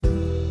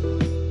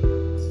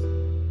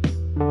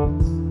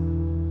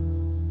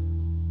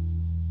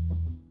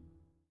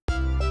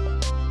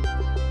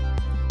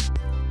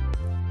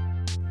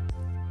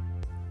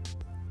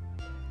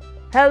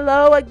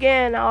Hello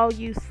again, all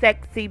you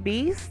sexy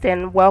beasts,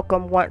 and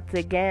welcome once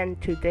again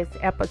to this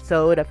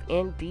episode of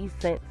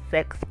Indecent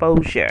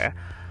Sexposure,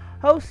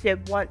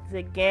 hosted once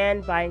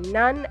again by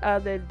none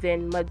other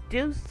than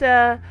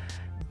Medusa,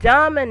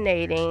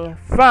 dominating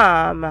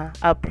from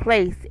a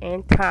place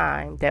in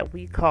time that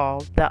we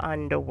call the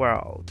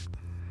underworld.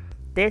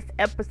 This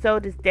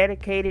episode is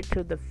dedicated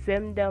to the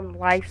FemDom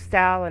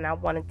lifestyle, and I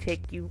want to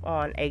take you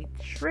on a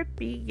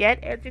trippy yet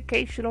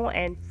educational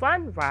and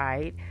fun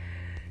ride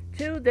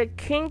to the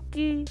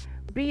kinky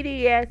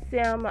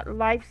BDSM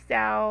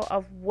lifestyle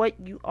of what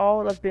you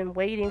all have been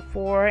waiting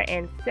for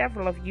and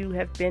several of you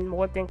have been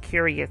more than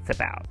curious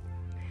about.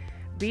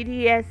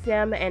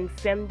 BDSM and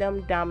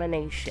femdom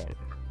domination.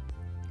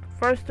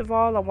 First of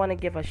all, I want to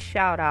give a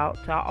shout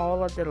out to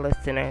all of the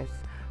listeners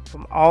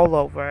from all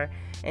over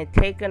and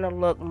taking a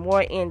look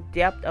more in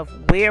depth of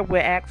where we're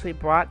actually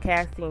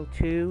broadcasting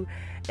to.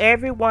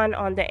 Everyone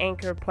on the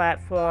Anchor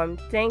platform,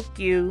 thank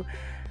you.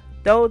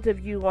 Those of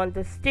you on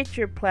the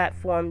Stitcher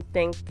platform,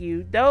 thank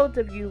you. Those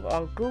of you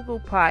on Google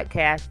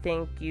Podcasts,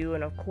 thank you.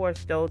 And of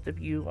course, those of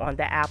you on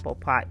the Apple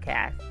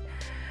Podcasts.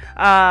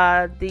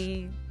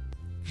 The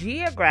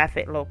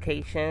geographic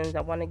locations,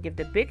 I want to give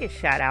the biggest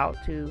shout out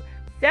to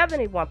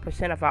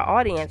 71% of our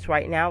audience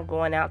right now,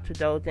 going out to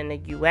those in the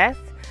U.S.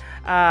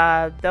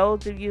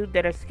 Those of you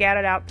that are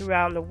scattered out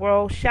throughout the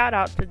world, shout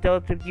out to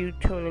those of you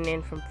tuning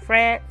in from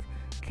France,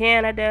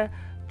 Canada,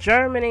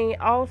 Germany,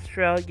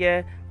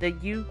 Australia, the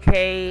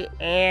UK,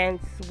 and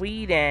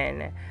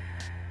Sweden.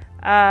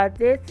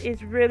 This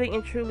is really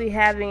and truly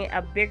having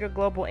a bigger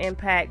global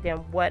impact than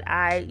what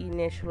I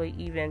initially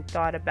even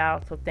thought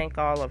about, so thank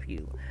all of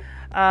you.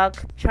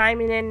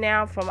 Chiming in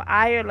now from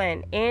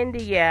Ireland,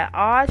 India,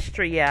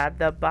 Austria,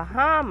 the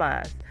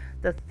Bahamas,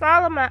 the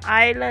Solomon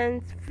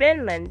Islands,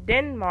 Finland,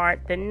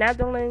 Denmark, the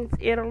Netherlands,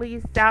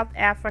 Italy, South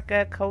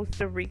Africa,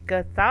 Costa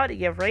Rica,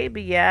 Saudi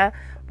Arabia,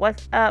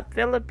 what's up,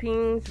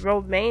 Philippines,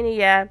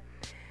 Romania,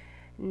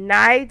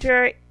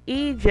 Niger,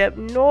 Egypt,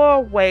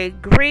 Norway,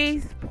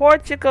 Greece,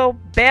 Portugal,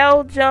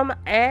 Belgium,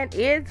 and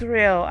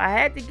Israel. I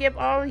had to give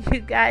all of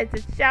you guys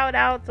a shout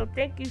out, so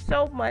thank you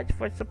so much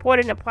for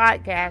supporting the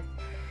podcast.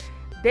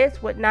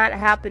 This would not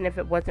happen if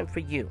it wasn't for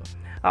you.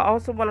 I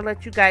also want to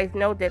let you guys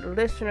know that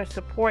listener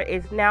support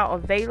is now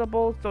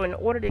available. So in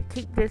order to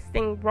keep this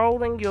thing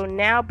rolling, you'll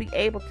now be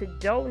able to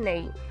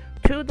donate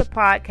to the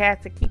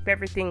podcast to keep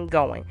everything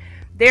going.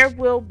 There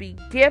will be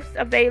gifts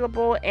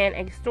available and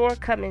a store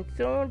coming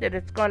soon that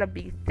is going to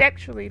be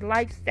sexually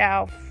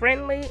lifestyle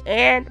friendly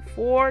and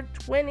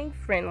 420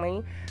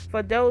 friendly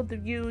for those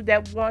of you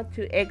that want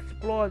to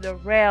explore the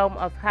realm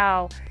of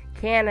how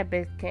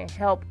cannabis can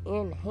help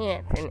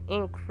enhance and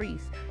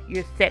increase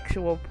your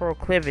sexual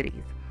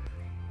proclivities.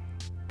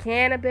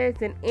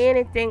 Cannabis and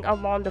anything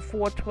along the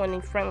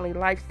 420 friendly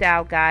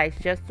lifestyle, guys,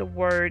 just a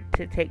word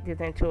to take this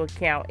into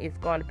account, is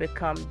going to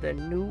become the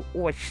new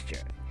oyster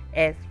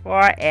as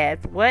far as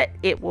what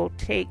it will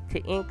take to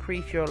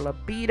increase your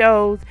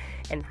libidos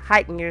and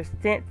heighten your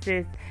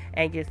senses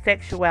and your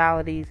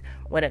sexualities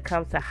when it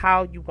comes to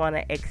how you want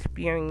to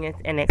experience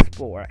and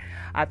explore.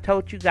 I've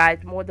told you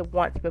guys more than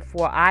once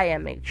before, I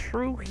am a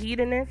true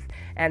hedonist,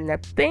 and the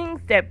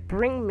things that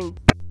bring me,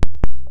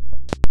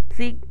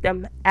 seek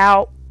them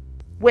out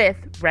with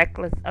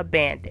reckless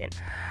abandon.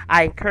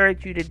 I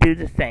encourage you to do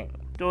the same.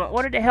 So in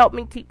order to help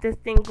me keep this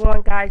thing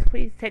going, guys,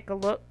 please take a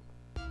look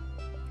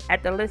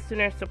at the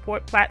listener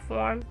support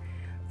platform.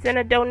 Send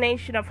a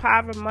donation of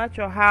however much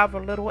or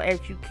however little as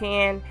you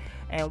can,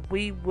 and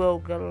we will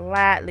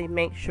gladly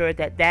make sure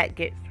that that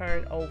gets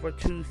turned over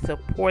to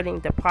supporting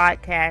the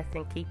podcast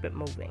and keep it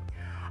moving.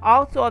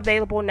 Also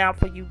available now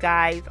for you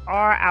guys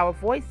are our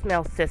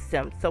voicemail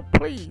system. So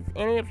please,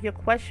 any of your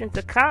questions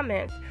or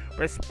comments,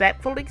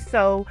 respectfully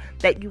so,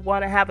 that you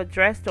want to have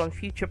addressed on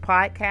future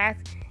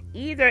podcasts,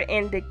 either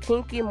in the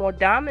kinky, more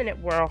dominant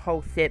world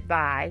hosted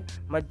by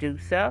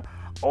Medusa,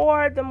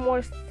 or the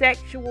more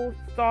sexual,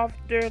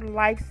 softer,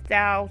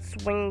 lifestyle,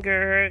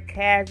 swinger,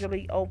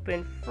 casually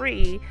open,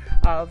 free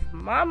of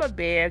Mama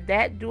Bear,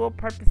 that dual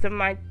purpose of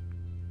my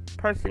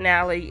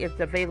personality is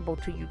available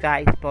to you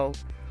guys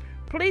both.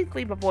 Please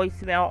leave a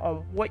voicemail on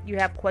what you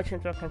have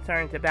questions or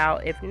concerns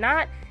about. If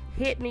not,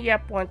 hit me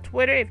up on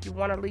Twitter if you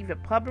want to leave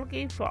it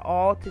publicly for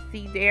all to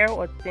see there,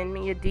 or send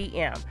me a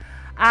DM.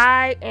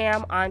 I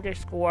am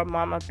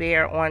 _Mama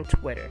Bear on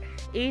Twitter.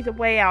 Either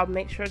way, I'll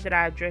make sure that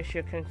I address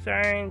your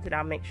concerns, and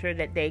I'll make sure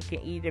that they can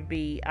either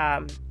be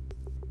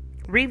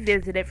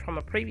revisited from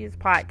a previous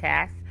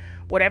podcast,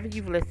 whatever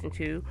you've listened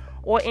to,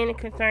 or any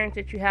concerns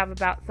that you have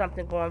about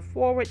something going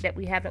forward that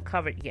we haven't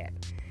covered yet.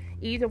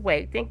 Either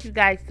way, thank you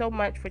guys so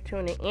much for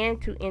tuning in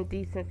to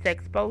Indecent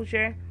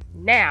Sexposure.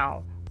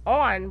 Now,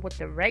 on with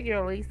the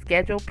regularly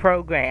scheduled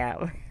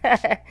program.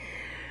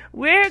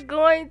 We're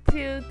going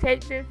to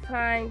take this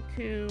time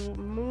to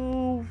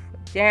move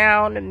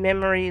down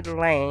memory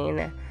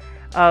lane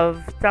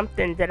of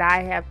something that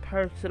I have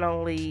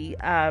personally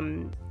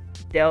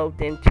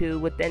delved into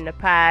within the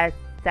past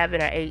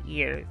 7 or 8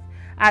 years.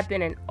 I've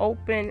been an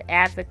open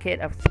advocate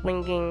of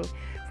swinging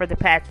for the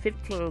past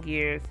 15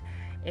 years,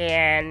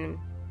 and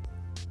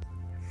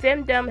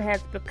FemDom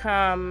has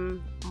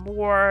become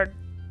more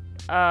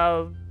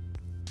of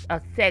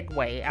a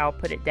segue, I'll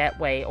put it that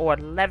way, or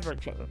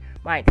leveraging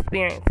my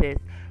experiences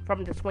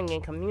from the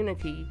swinging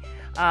community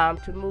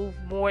to move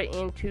more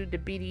into the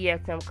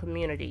BDSM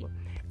community.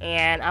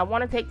 And I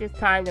want to take this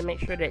time to make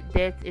sure that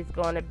this is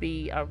going to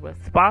be a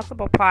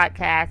responsible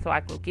podcast so I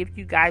can give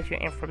you guys your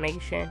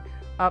information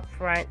up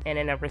front and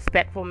in a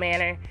respectful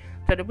manner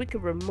so that we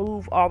can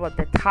remove all of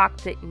the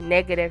toxic,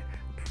 negative,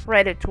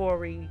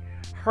 predatory,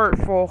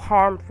 hurtful,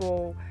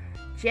 harmful,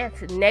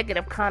 just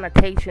negative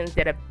connotations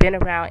that have been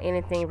around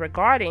anything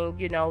regarding,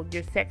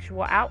 your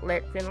sexual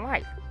outlets in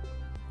life.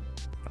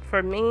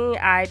 For me,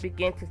 I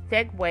begin to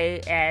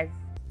segue as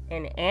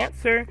an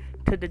answer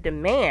to the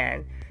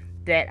demand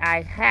that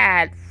I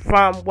had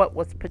from what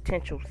was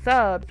potential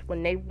subs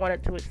when they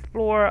wanted to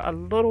explore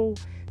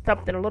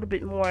something a little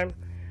bit more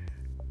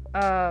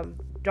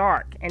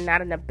dark, and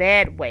not in a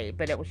bad way,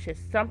 but it was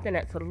just something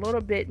that's a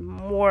little bit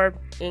more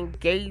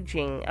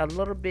engaging, a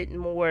little bit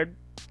more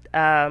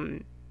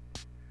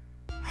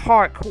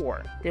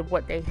hardcore than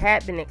what they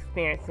had been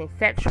experiencing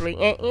sexually.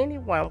 And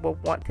anyone will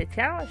want to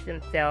challenge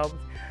themselves.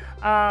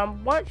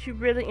 Once you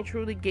really and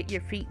truly get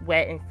your feet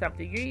wet in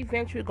something, you're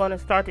eventually going to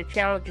start to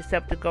challenge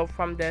yourself to go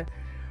from the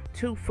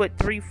 2 foot,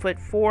 3 foot,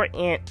 4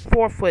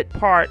 foot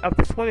part of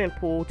the swimming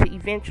pool to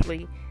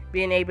eventually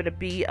being able to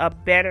be a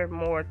better,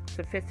 more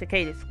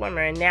sophisticated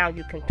swimmer. And now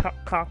you can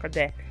conquer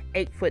the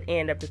 8 foot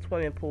end of the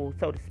swimming pool,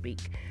 so to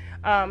speak.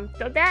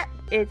 So that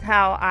is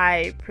how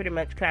I pretty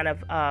much kind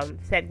of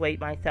segued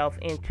myself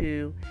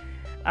into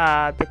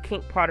the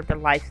kink part of the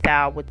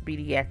lifestyle with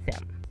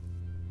BDSM.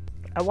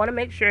 I want to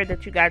make sure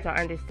that you guys are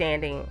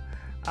understanding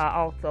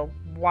also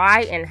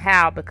why and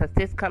how, because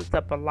this comes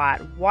up a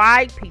lot,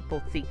 why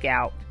people seek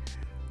out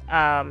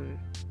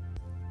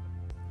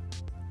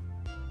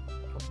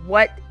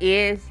what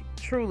is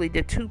truly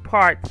the two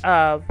parts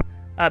of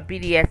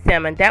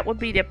BDSM, and that would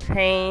be the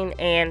pain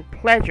and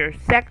pleasure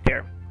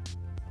sector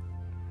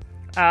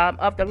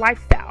of the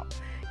lifestyle.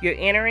 You're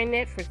entering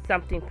it for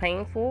something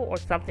painful or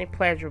something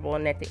pleasurable,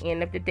 and at the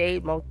end of the day,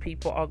 most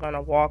people are going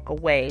to walk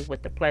away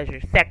with the pleasure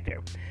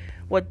sector.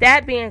 With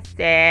that being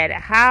said,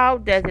 how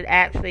does it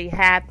actually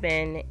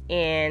happen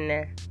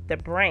in the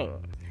brain?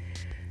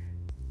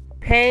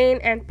 Pain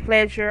and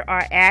pleasure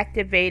are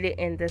activated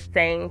in the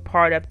same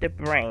part of the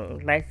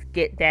brain. Let's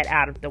get that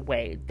out of the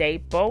way. They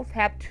both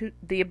have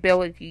the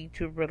ability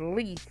to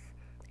release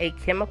a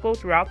chemical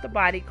throughout the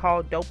body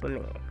called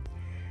dopamine.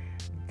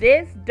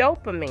 This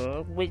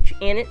dopamine, which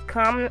in its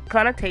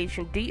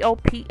connotation,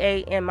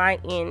 dopamine,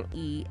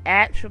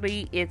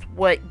 actually is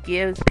what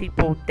gives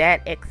people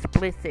that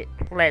explicit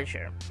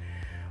pleasure.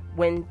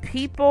 When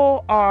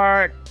people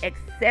are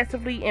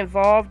excessively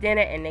involved in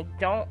it and they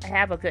don't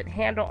have a good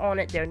handle on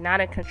it, they're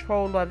not in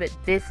control of it,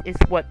 this is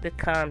what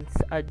becomes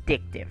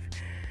addictive.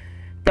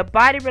 The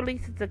body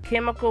releases a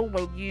chemical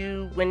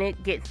when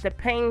it gets the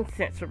pain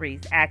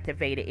sensories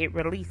activated, it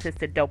releases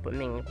the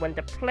dopamine. When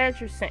the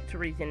pleasure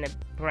sensories in the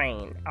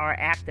brain are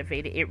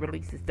activated, it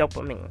releases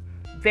dopamine.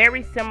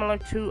 Very similar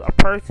to a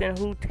person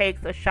who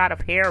takes a shot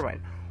of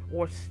heroin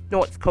or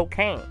snorts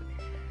cocaine.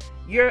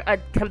 You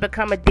can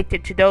become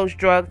addicted to those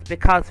drugs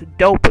because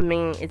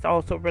dopamine is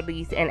also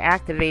released and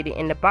activated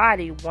in the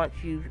body once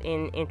you've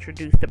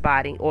introduced the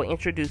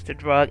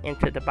drug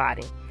into the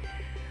body.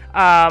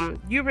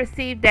 You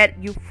receive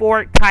that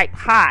euphoric type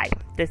high,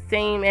 the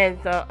same as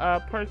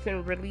a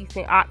person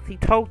releasing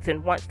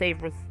oxytocin once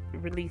they've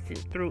released it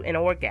through an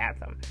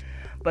orgasm.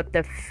 But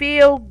the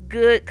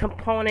feel-good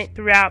component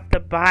throughout the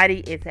body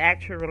is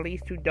actually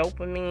released through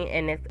dopamine,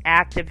 and it's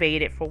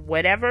activated for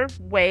whatever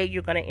way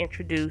you're going to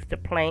introduce the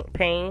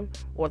pain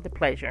or the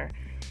pleasure,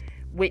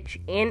 which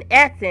in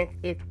essence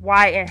is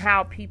why and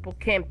how people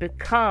can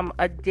become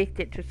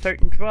addicted to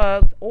certain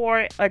drugs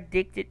or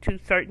addicted to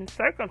certain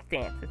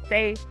circumstances.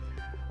 Say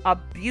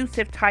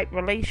abusive type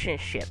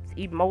relationships,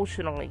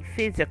 emotionally,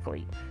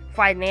 physically,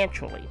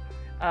 financially.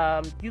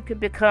 You can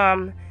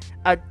become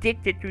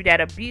addicted through that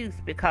abuse,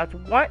 because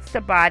once the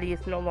body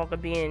is no longer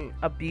being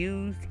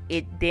abused,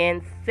 it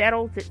then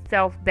settles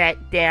itself back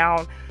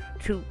down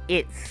to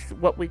its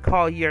what we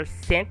call your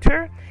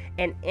center,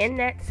 and in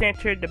that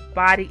center the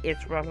body is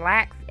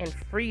relaxed and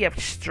free of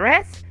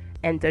stress,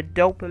 and the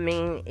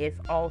dopamine is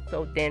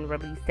also then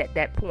released at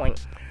that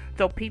point.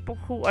 So people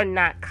who are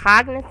not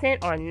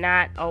cognizant or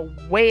not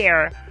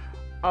aware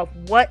of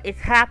what is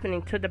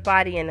happening to the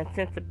body and the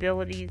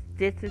sensibilities,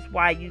 this is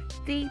why you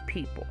see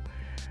people,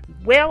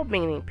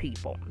 well-meaning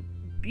people,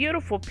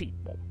 beautiful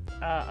people,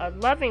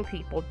 loving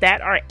people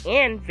that are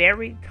in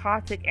very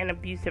toxic and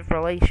abusive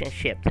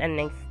relationships, and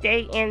they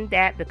stay in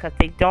that because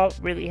they don't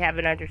really have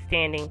an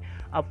understanding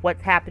of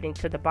what's happening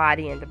to the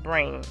body and the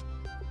brain.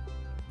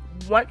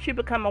 Once you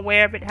become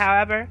aware of it,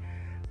 however,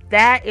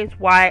 that is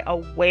why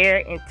aware,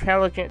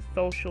 intelligent,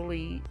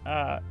 socially,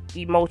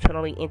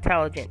 emotionally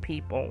intelligent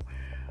people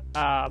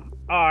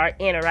are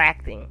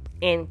interacting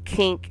in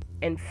kink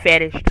and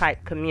fetish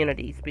type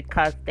communities,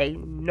 because they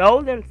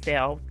know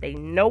themselves, they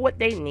know what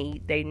they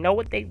need, they know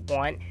what they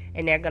want,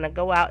 and they're going to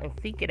go out and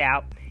seek it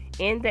out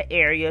in the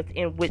areas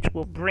in which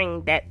will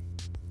bring that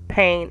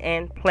pain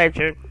and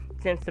pleasure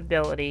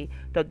sensibility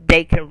so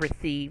they can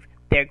receive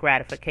their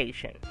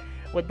gratification.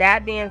 With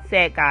that being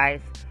said,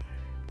 guys,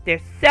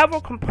 there's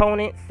several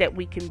components that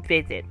we can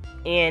visit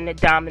in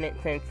dominance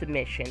and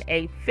submission.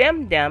 A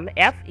FemDom,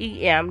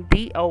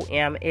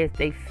 FemDom, is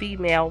a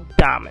female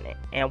dominant,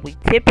 and we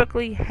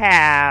typically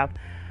have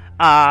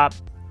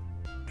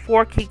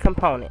 4 key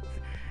components: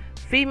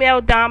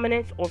 female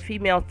dominance or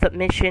female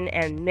submission,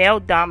 and male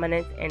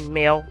dominance and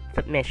male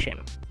submission.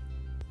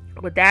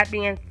 With that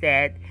being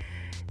said,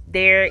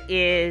 there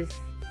is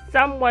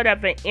somewhat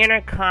of an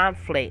inner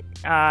conflict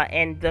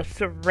and the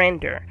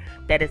surrender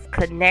that is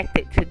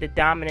connected to the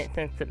dominance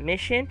and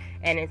submission,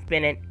 and it's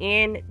been an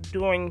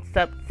enduring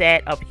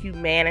subset of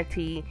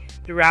humanity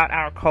throughout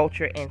our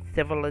culture and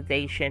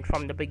civilization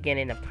from the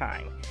beginning of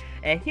time.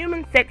 And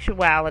human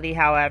sexuality,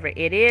 however,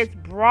 it is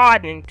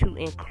broadened to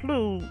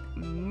include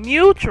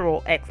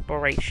mutual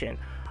exploration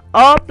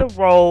of the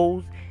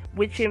roles,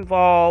 which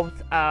involves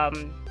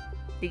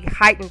the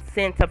heightened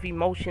sense of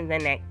emotions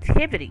and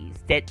activities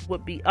that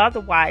would be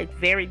otherwise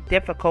very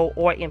difficult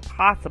or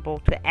impossible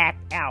to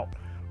act out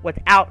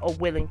without a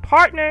willing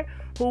partner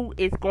who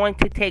is going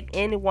to take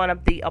any one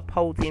of the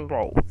opposing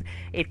roles.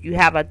 If you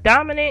have a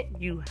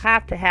dominant, you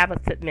have to have a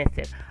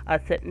submissive.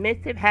 A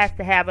submissive has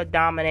to have a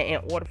dominant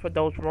in order for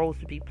those roles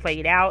to be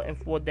played out and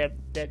for the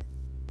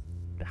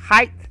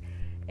heights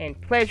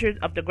and pleasures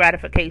of the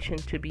gratification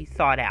to be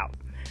sought out.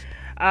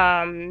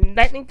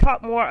 Let me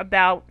talk more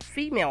about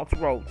females'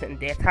 roles in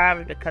this,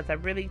 however, because I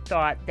really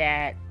thought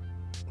that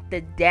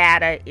the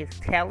data is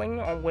telling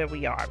on where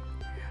we are.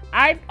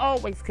 I've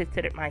always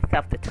considered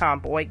myself the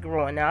tomboy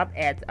growing up,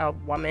 as a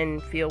woman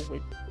filled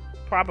with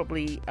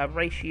probably a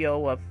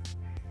ratio of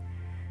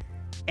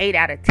 8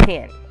 out of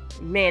 10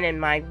 men in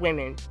my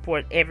women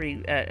for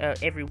every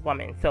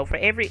woman. So for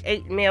every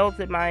 8 males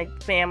in my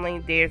family,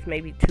 there's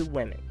maybe 2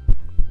 women.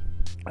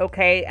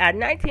 Okay, a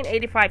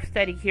 1985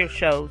 study here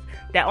shows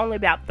that only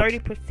about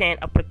 30%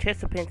 of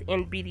participants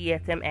in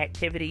BDSM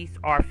activities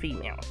are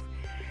females.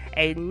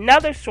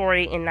 Another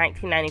story in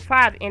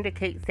 1995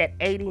 indicates that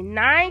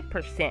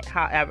 89%,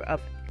 however,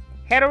 of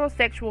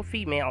heterosexual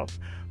females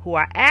who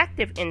are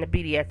active in the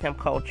BDSM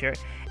culture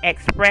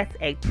express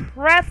a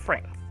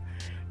preference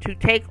to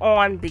take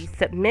on the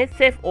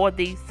submissive or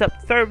the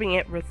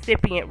subservient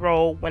recipient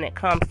role when it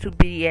comes to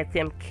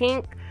BDSM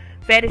kink,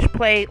 fetish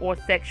play, or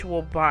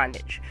sexual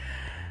bondage.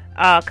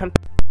 21%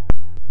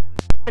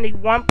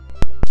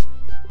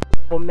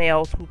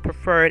 males who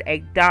preferred a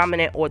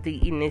dominant or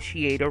the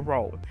initiator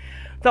role.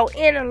 So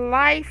in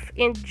life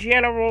in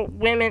general,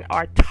 women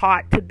are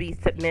taught to be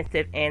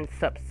submissive and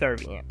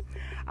subservient.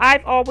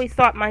 I've always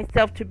thought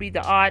myself to be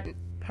the odd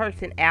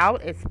person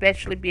out,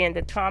 especially being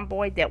the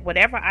tomboy, that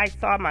whatever I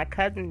saw my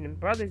cousins and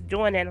brothers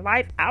doing in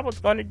life, I was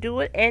going to do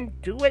it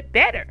and do it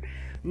better.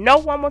 No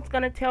one was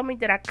going to tell me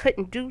that I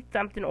couldn't do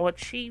something or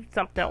achieve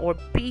something or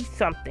be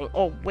something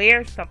or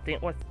wear something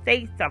or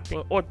say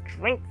something or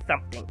drink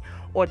something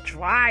or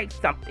drive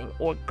something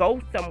or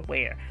go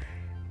somewhere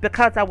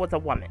because I was a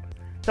woman.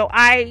 So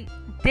I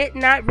did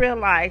not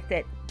realize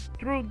that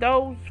through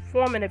those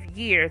formative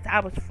years, I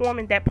was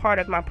forming that part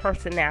of my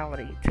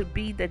personality to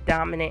be the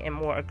dominant and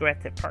more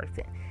aggressive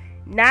person.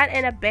 Not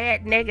in a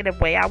bad,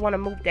 negative way. I want to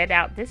move that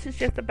out. This is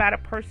just about a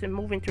person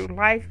moving through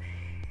life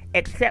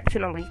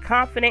exceptionally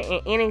confident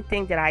in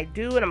anything that I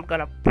do, and I'm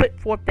going to put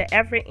forth the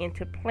effort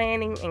into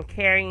planning and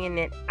carrying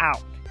it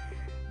out.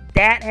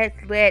 That has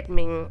led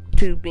me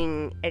to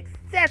being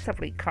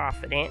excessively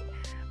confident,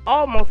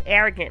 almost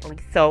arrogantly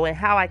so, in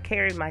how I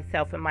carry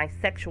myself in my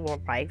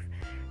sexual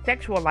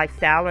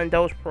lifestyle and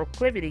those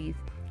proclivities,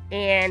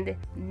 and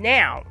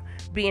now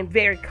being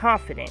very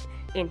confident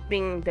in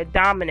being the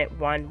dominant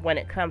one when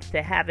it comes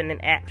to having an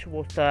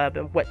actual sub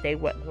and what they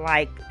would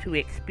like to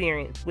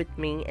experience with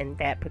me in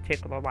that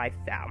particular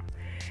lifestyle.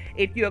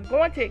 If you're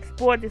going to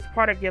explore this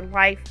part of your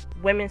life,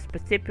 women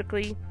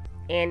specifically,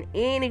 and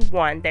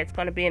anyone that's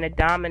going to be in a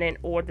dominant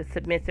or the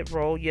submissive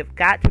role, you've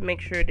got to make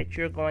sure that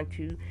you're going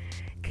to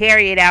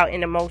carry it out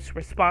in the most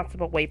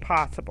responsible way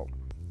possible.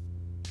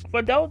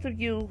 For those of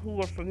you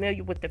who are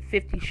familiar with the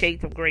 50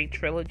 Shades of Grey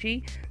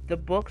trilogy, the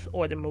books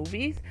or the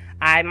movies,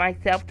 I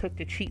myself took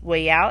the cheat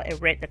way out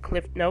and read the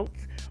Cliff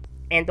Notes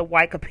and the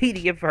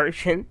Wikipedia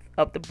versions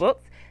of the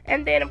books,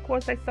 and then of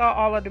course I saw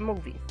all of the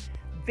movies.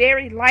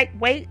 Very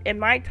lightweight in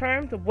my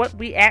terms of what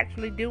we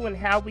actually do and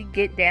how we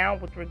get down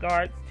with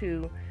regards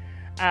to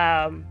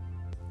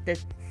the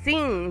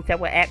scenes that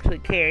were actually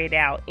carried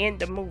out in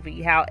the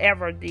movie.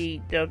 However,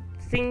 the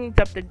scenes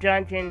of the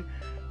dungeon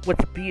was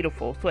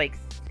beautiful. So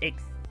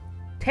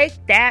take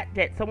that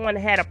someone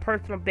had a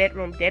personal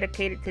bedroom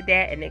dedicated to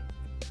that, and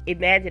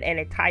imagine an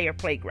entire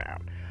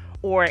playground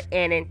or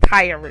an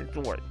entire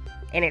resort,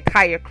 an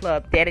entire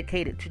club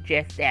dedicated to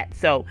just that.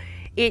 So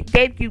it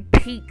gave you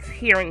peeks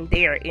here and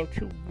there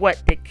into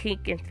what the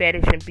kink and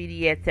fetish and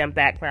BDSM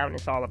background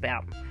is all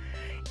about.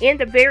 In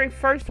the very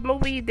first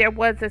movie, there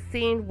was a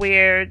scene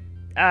where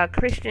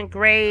Christian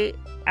Grey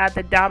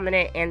the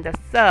dominant and the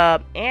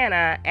sub,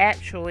 Anna,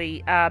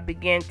 actually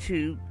began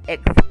to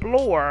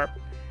explore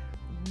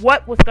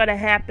what was going to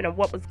happen and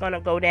what was going to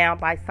go down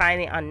by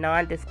signing a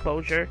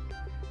non-disclosure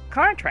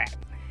contract.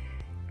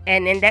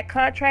 And in that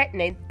contract,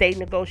 they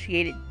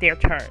negotiated their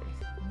terms.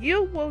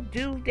 You will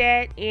do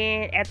that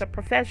as a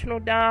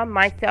professional dom.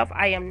 Myself,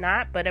 I am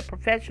not, but a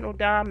professional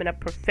dom in a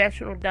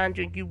professional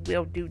dungeon, you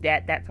will do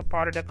that. That's a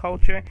part of the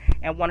culture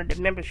and one of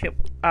the membership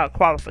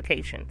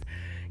qualifications.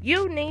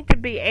 You need to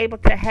be able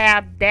to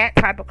have that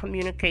type of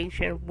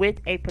communication with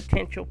a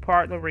potential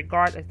partner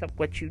regardless of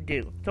what you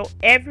do. So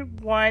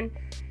everyone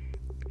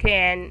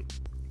can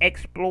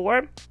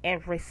explore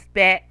and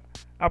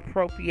respect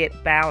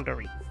appropriate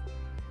boundaries.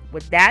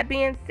 With that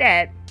being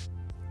said,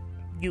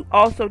 you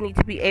also need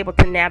to be able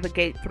to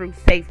navigate through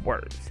safe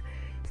words.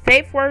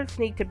 Safe words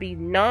need to be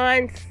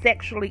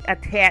non-sexually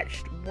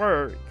attached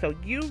words. So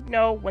you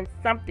know when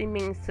something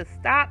means to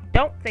stop,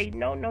 don't say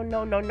no, no,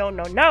 no, no, no,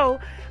 no, no,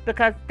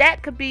 because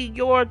that could be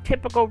your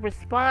typical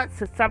response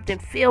to something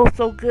feels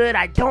so good,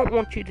 I don't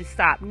want you to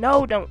stop.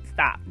 No, don't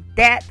stop.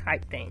 That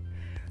type thing.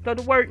 So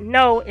the word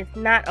no is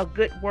not a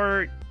good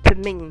word to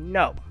mean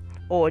no.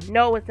 Or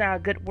no is not a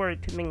good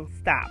word to mean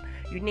stop.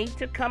 You need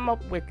to come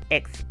up with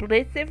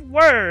explicit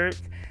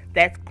words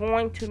that's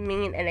going to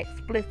mean an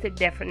explicit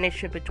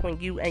definition between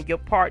you and your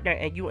partner,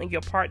 and you and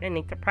your partner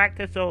need to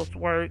practice those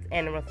words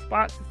and the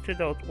responses to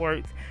those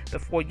words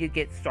before you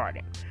get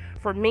started.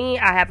 For me,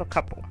 I have a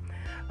couple.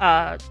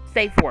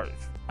 Safe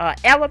words.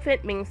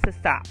 Elephant means to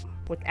stop.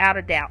 Without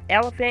a doubt,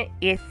 elephant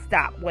is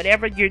stop.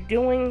 Whatever you're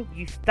doing,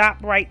 you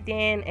stop right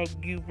then and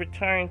you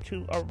return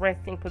to a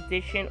resting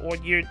position, or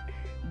you're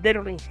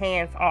literally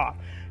hands off.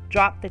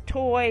 Drop the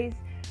toys,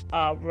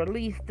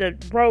 release the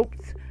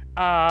ropes,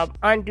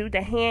 undo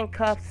the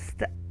handcuffs.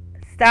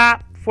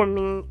 Stop for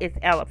me is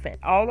elephant.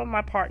 All of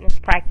my partners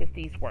practice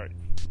these words.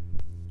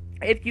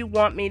 If you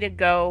want me to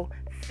go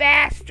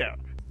faster,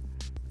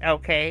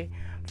 okay,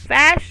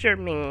 faster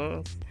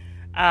means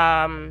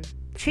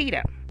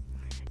cheetah.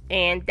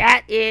 And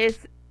that is,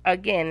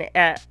 again,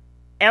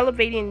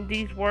 elevating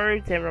these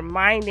words and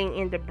reminding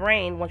in the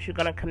brain, once you're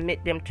going to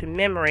commit them to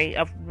memory,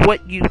 of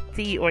what you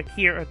see or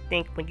hear or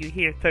think when you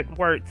hear certain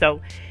words.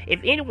 So if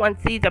anyone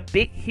sees a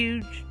big,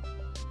 huge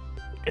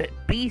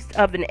beast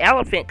of an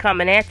elephant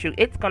coming at you,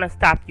 it's going to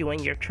stop you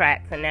in your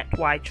tracks. And that's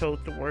why I chose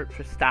the word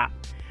for stop.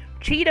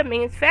 Cheetah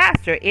means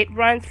faster. It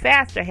runs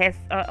faster, has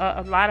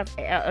a lot of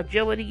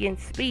agility and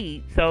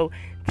speed. So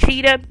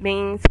cheetah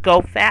means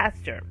go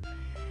faster.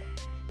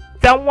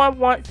 Someone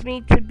wants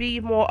me to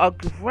be more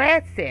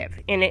aggressive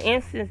in the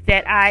instance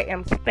that I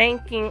am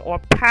spanking or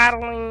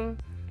paddling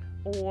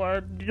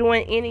or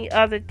doing any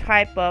other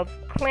type of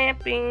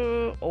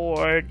clamping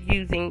or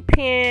using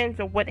pins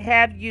or what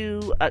have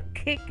you,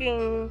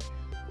 kicking,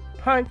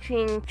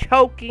 punching,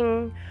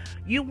 choking.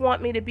 You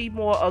want me to be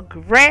more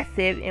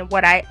aggressive in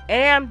what I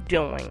am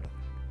doing.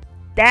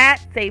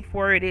 That safe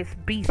word is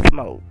beast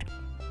mode.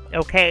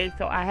 Okay,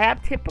 so I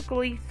have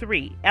typically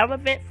 3.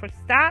 Elephant for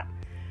stop,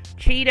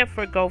 cheetah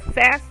for go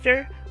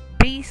faster,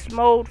 beast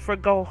mode for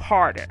go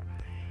harder.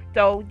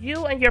 So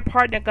you and your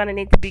partner are going to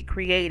need to be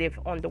creative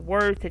on the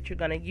words that you're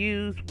going to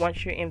use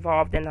once you're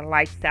involved in a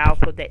lifestyle,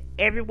 so that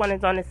everyone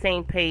is on the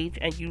same page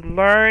and you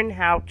learn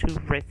how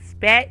to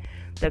respect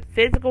the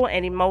physical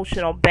and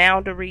emotional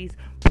boundaries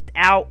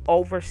without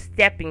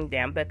overstepping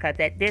them. Because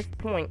at this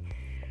point,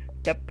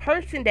 the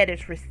person that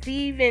is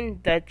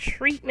receiving the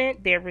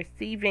treatment, they're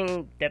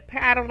receiving the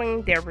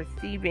paddling, they're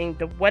receiving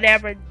the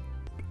whatever,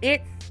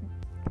 it's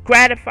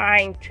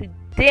gratifying to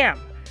them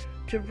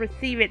to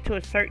receive it to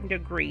a certain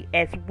degree,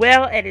 as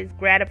well as it's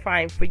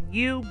gratifying for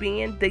you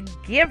being the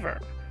giver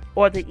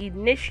or the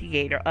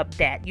initiator of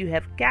that. You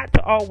have got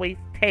to always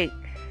take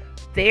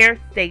their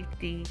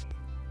safety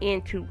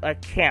into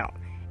account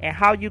and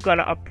how you're going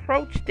to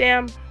approach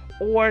them,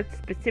 or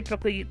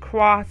specifically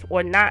cross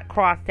or not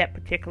cross that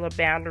particular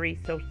boundary.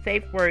 So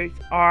safe words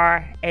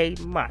are a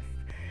must.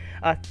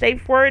 A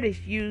safe word is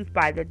used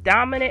by the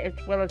dominant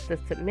as well as the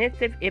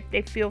submissive if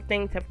they feel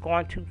things have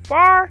gone too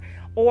far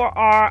or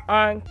are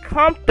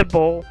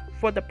uncomfortable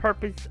for the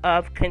purpose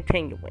of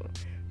continuing.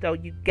 So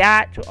you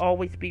got to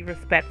always be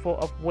respectful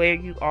of where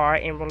you are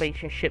in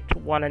relationship to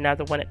one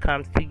another when it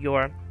comes to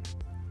your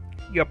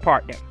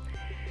partner.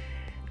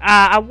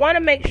 I want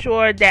to make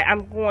sure that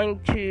I'm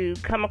going to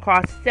come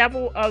across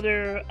several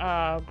other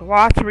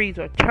glossaries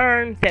or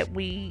terms that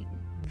we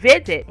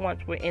visit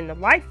once we're in the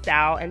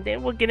lifestyle, and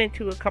then we'll get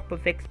into a couple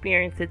of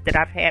experiences that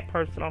I've had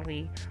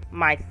personally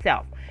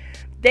myself.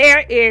 There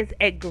is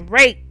a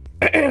great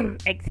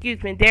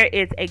there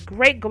is a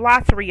great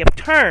glossary of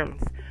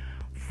terms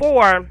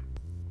for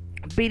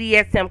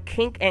BDSM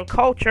kink and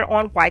culture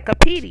on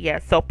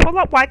Wikipedia. So pull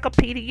up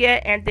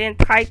Wikipedia and then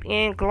type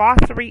in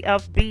glossary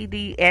of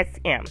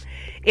BDSM.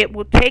 It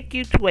will take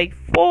you to a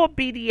full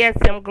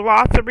BDSM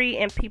glossary,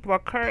 and people are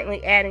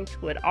currently adding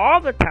to it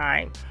all the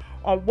time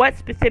on what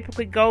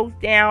specifically goes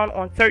down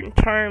on certain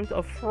terms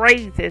or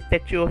phrases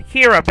that you'll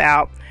hear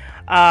about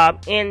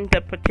in the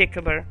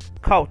particular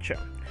culture.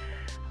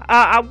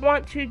 I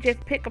want to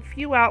just pick a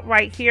few out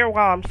right here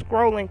while I'm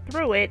scrolling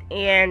through it.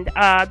 And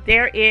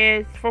there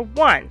is, for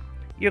one,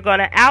 you're going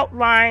to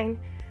outline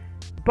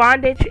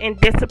bondage and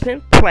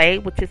discipline play,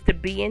 which is the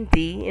B and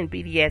D in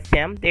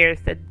BDSM.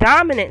 There's the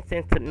dominance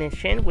and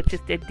submission, which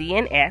is the D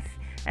and S.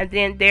 And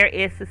then there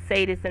is the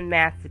sadist and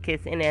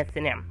masochist in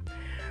S&M.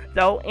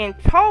 So in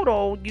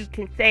total, you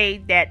can say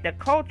that the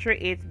culture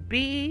is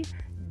B,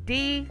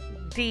 D,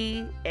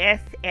 D, S,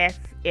 S,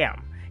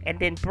 M. And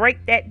then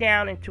break that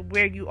down into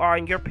where you are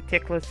in your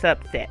particular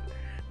subset.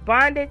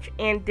 Bondage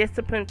and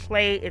discipline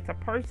play is a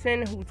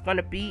person who's going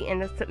to be in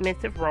the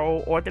submissive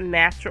role or the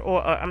master,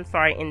 or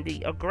in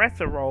the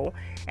aggressor role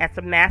as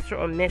a master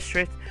or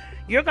mistress.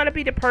 You're going to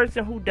be the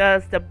person who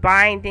does the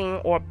binding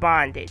or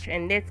bondage.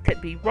 And this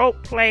could be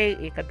rope play,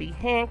 it could be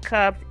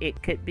handcuffs,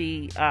 it could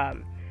be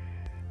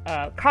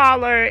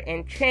collar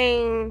and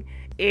chain,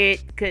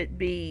 it could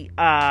be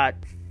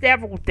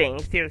several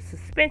things. There's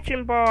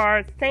suspension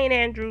bars, St.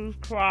 Andrew's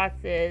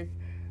crosses,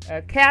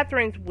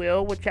 Catherine's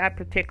wheel, which I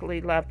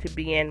particularly love to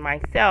be in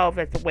myself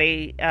as a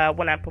way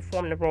when I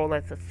perform the role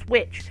as a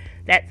switch.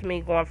 That's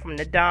me going from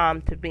the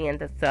dom to being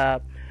the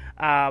sub.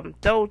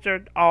 Those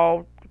are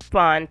all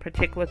fun,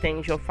 particular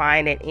things you'll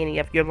find at any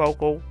of your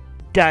local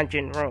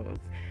dungeon rooms.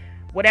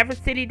 Whatever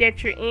city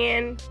that you're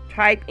in,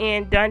 type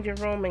in dungeon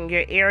room in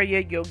your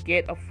area, you'll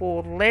get a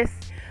full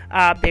list.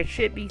 There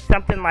should be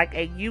something like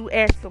a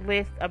U.S.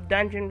 list of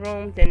dungeon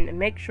rooms, and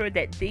make sure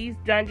that these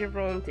dungeon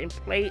rooms and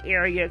play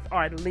areas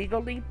are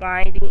legally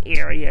binding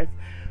areas.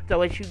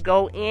 So as you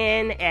go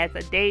in as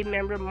a day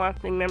member,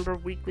 monthly member,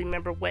 weekly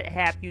member, what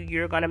have you,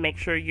 you're going to make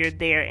sure you're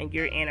there and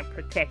you're in a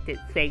protected,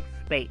 safe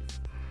space.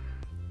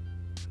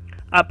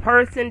 A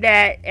person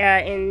that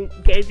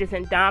engages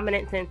in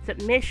dominance and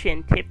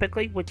submission,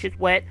 typically, which is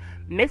what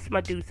Miss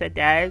Medusa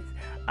does.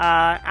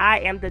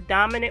 I am the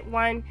dominant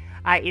one.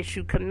 I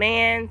issue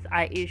commands.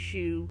 I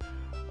issue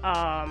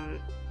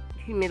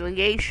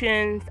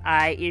humiliations.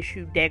 I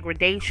issue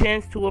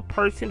degradations to a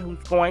person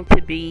who's going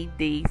to be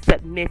the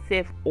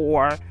submissive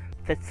or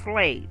the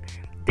slave.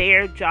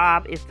 Their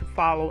job is to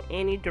follow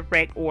any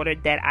direct order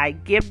that I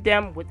give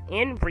them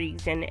within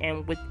reason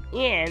and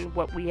within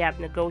what we have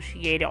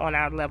negotiated on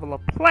our level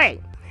of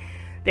play.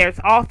 There's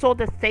also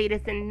the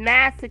sadist and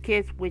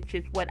masochist, which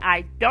is what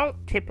I don't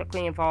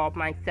typically involve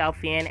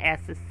myself in, as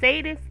the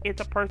sadist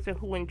is a person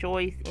who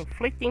enjoys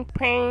inflicting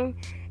pain,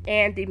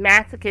 and the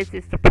masochist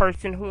is the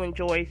person who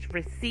enjoys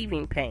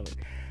receiving pain.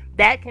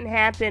 That can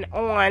happen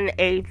on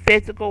a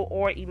physical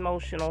or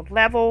emotional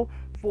level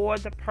for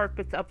the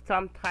purpose of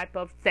some type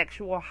of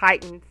sexual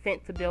heightened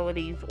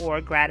sensibilities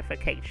or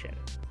gratification.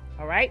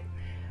 All right?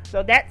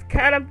 So that's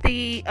kind of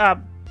the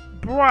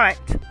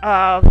brunt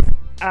of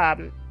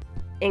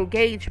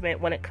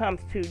engagement when it comes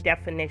to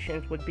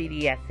definitions with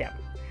BDSM.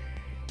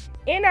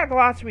 In our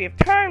glossary of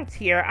terms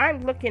here,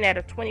 I'm looking at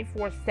a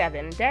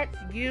 24/7. That's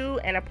you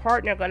and a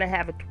partner going to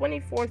have a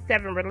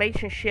 24/7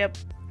 relationship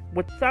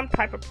with some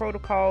type of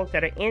protocols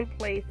that are in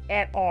place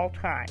at all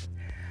times.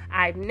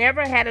 I've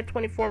never had a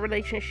 24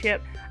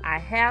 relationship. I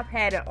have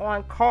had an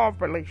on-call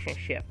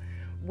relationship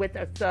with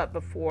a sub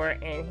before,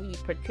 and he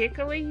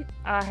particularly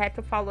had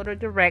to follow the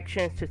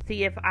directions to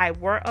see if I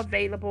were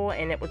available,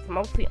 and it was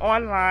mostly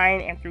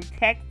online and through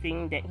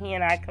texting that he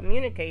and I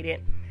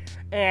communicated,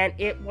 and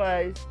it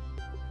was,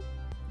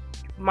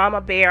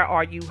 "Mama Bear,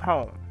 are you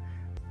home?"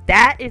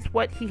 That is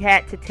what he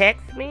had to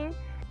text me,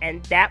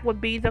 and that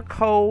would be the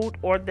code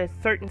or the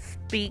certain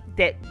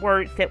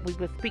words that we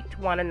would speak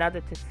to one another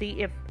to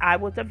see if I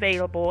was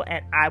available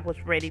and I was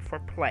ready for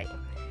play.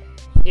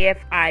 If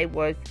I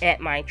was at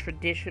my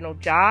traditional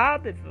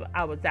job, if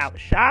I was out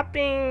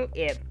shopping,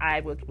 if I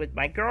was with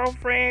my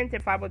girlfriends,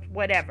 if I was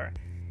whatever,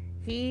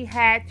 he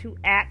had to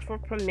ask for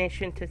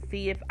permission to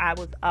see if I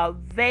was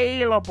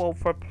available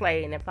for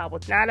play. And if I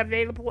was not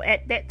available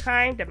at that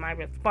time, then my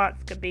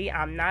response could be,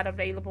 "I'm not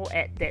available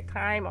at that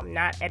time. I'm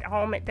not at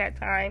home at that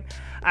time.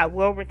 I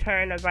will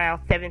return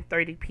around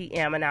 7:30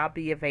 p.m. and I'll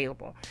be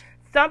available."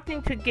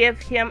 Something to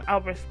give him a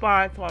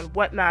response on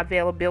what my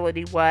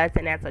availability was,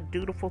 and as a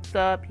dutiful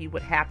sub, he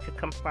would have to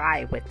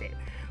comply with it.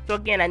 So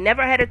again, I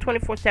never had a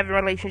 24/7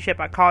 relationship.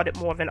 I called it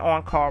more of an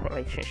on-call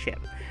relationship.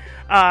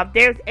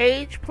 There's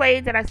age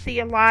play that I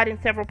see a lot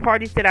in several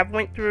parties that I've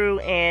went through,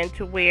 and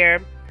to where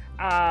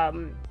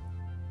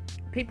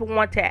people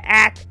want to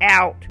act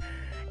out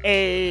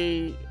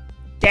a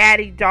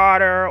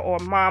daddy-daughter or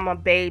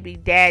mama-baby,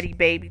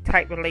 daddy-baby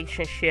type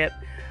relationship.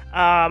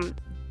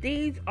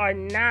 These are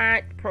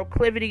not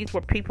proclivities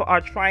where people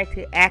are trying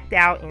to act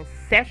out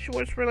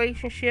incestuous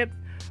relationships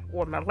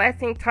or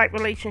molesting type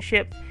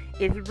relationships.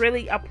 It's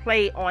really a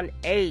play on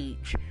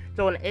age.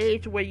 So an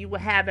age where you will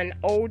have an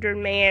older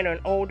man or an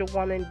older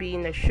woman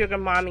being the sugar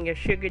mommy or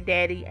sugar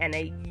daddy, and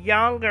a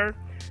younger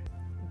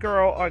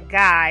girl or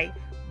guy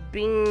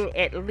being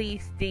at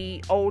least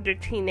the older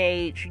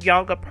teenage,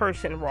 younger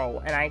person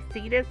role. And I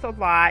see this a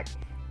lot.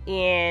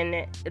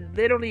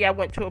 Literally, I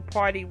went to a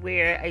party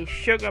where a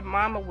sugar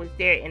mama was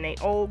there in an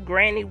old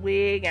granny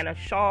wig and a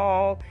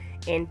shawl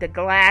and the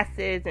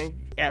glasses, and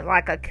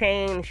like a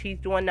cane. She's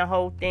doing the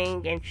whole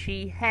thing, and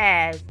she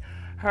has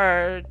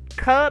her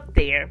cub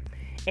there,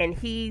 and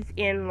he's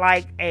in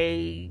like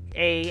a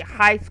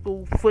high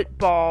school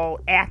football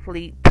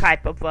athlete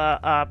type of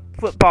a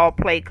football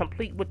play,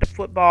 complete with the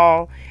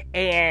football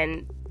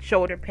and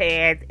shoulder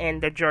pads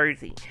and the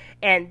jersey.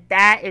 And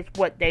that is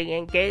what they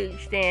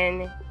engaged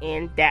in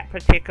that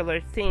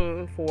particular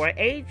scene for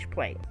age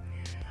play.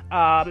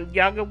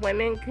 Younger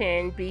women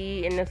can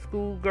be in the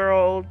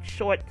schoolgirl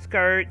short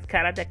skirts,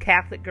 kind of the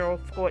Catholic girl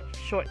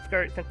short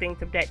skirts and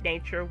things of that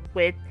nature,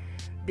 with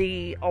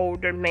the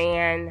older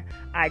man.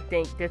 I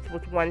think this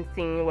was one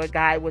scene where a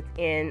guy was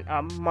in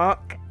a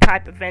monk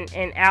type of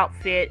an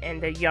outfit,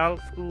 and the young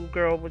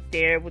schoolgirl was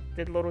there with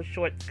the little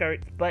short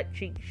skirts, butt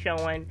cheeks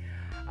showing,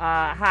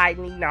 high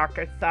knee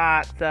knocker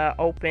socks,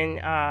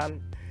 open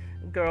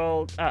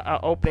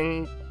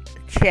open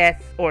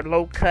chest or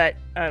low cut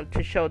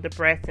to show the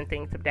breasts and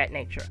things of that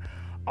nature.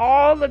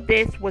 All of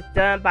this was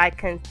done by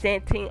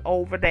consenting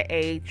over the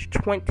age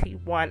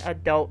 21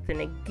 adults, and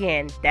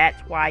again, that's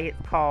why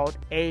it's called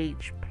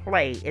age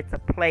play. It's a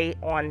play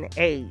on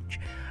age.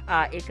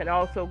 It can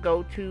also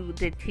go to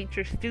the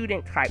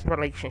teacher-student type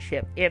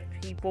relationship if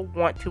people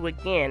want to,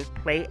 again,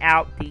 play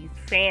out these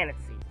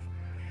fantasies.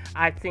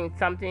 I've seen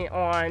something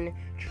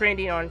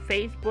trending on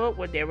Facebook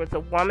where there was a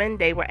woman,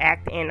 they were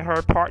acting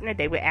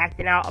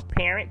out a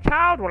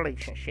parent-child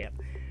relationship.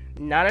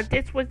 None of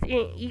this was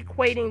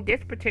equating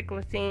this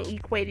particular scene,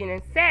 equating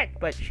in sex,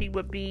 but she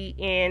would be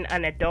in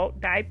an adult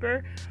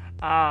diaper,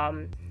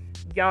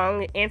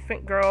 young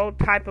infant girl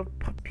type of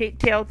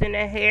pigtails in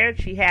her hair.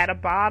 She had a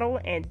bottle,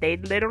 and they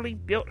literally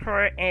built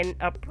her an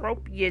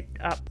appropriate,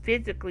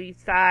 physically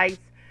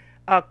sized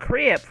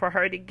crib for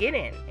her to get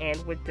in,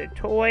 and with the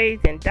toys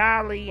and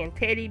dolly and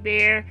teddy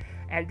bear.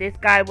 And this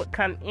guy would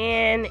come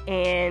in,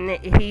 and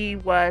he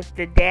was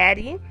the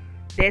daddy.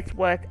 This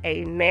was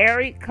a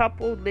married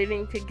couple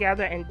living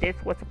together, and this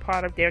was a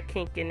part of their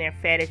kink and their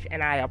fetish,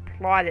 and I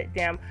applauded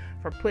them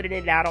for putting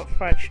it out on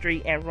Front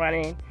Street and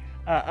running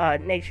a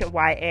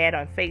nationwide ad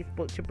on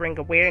Facebook to bring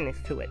awareness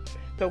to it.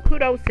 So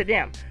kudos to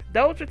them.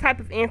 Those are type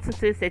of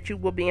instances that you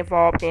will be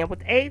involved in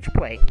with age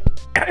play.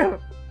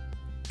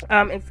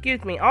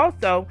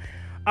 Also,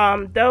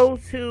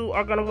 those who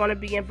are going to want to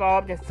be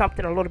involved in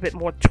something a little bit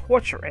more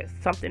torturous,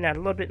 something a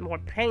little bit more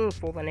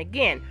painful, and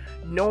again,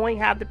 knowing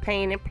how the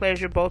pain and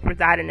pleasure both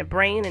reside in the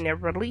brain and they're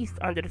released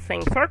under the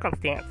same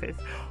circumstances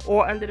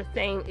or under the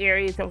same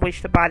areas in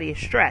which the body is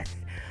stressed.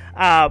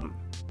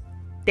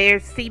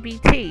 There's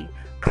CBT,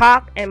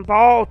 cock and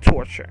ball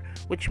torture,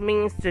 which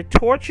means the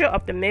torture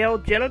of the male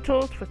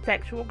genitals for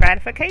sexual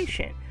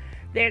gratification.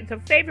 There's a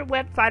favorite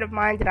website of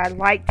mine that I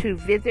like to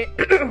visit,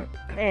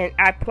 and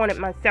I pointed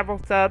my several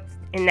subs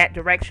in that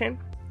direction.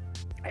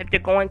 If they're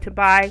going to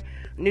buy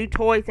new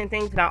toys and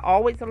things, and I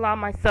always allow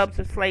my subs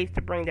or slaves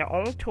to bring their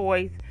own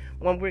toys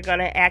when we're going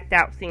to act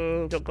out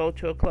scenes or go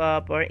to a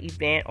club or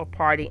event or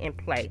party and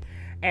play.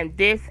 And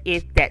this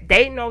is that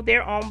they know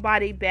their own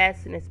body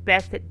best, and it's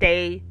best that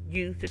they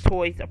use the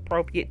toys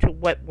appropriate to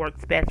what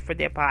works best for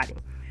their body.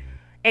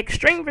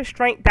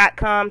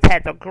 ExtremeRestraint.com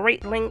has a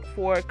great link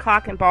for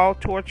cock and ball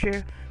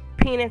torture,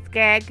 penis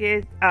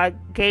gauges,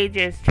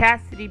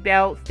 chastity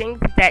belts, things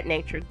of that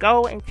nature.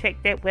 Go and check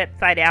that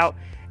website out,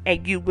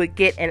 and you will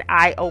get an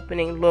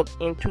eye-opening look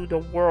into the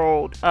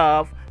world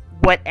of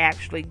what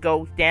actually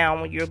goes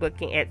down when you're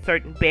looking at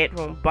certain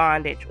bedroom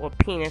bondage or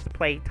penis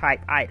play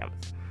type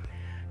items.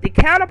 The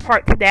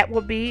counterpart to that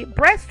will be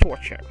breast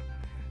torture.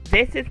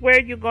 This is where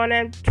you're going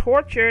to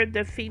torture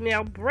the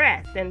female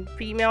breast, and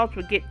females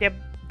will get their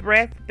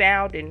breast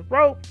bound in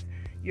ropes.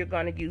 You're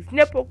going to use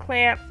nipple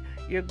clamps.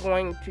 You're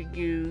going to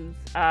use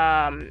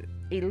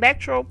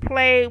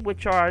electroplay,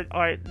 which are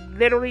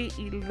literally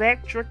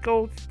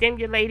electrical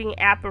stimulating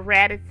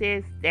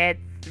apparatuses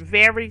that's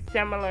very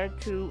similar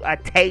to a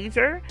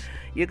taser.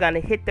 You're going to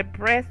hit the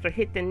breast or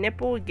hit the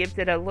nipple. It gives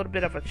it a little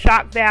bit of a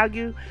shock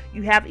value.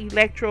 You have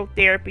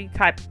electrotherapy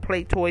type of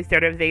play toys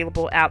that are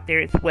available out there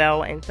as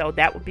well. And so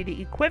that would be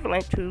the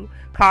equivalent to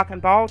cock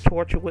and ball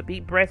torture, would be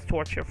breast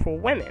torture for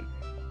women.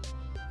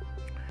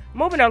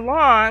 Moving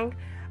along,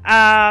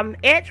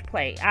 edge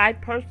play. I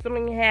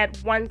personally had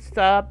one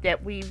sub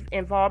that we've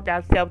involved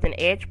ourselves in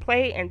edge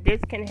play, and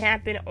this can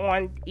happen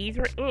on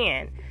either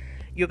end.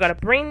 You're going to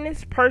bring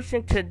this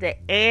person to the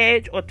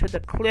edge or to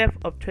the cliff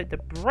or to the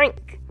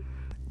brink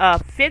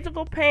of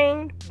physical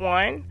pain,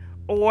 1,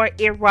 or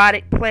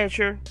erotic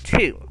pleasure,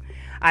 2.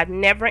 I've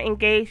never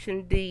engaged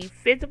in the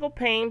physical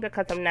pain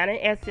because I'm not an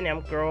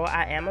S&M girl.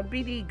 I am a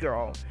BD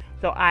girl.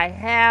 So I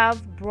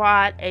have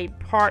brought a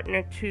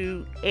partner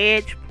to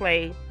edge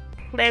play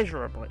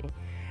pleasurably.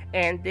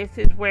 And this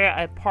is where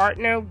a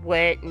partner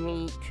would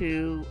need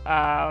to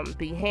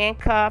be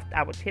handcuffed.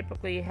 I would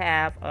typically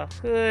have a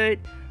hood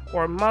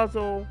or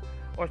muzzle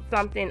or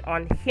something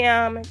on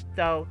him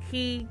so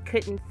he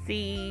couldn't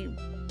see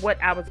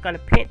what I was going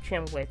to pinch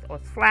him with or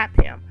slap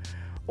him,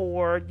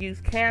 or use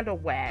candle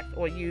wax,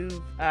 or use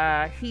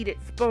a heated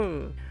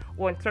spoon,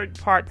 or in certain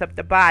parts of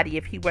the body.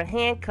 If he were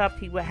handcuffed,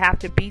 he would have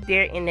to be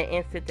there in the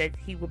instant that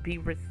he would be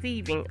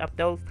receiving of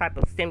those type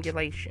of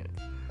stimulations,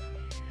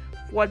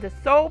 for the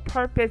sole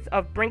purpose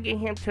of bringing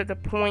him to the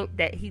point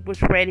that he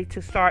was ready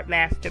to start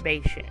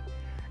masturbation.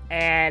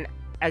 And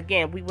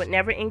again, we would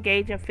never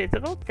engage in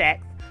physical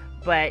sex,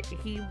 but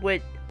he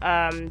would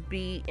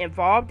be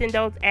involved in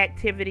those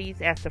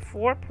activities as the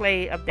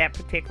foreplay of that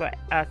particular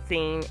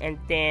scene, and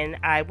then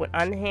I would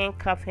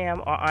unhandcuff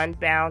him or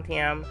unbound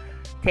him,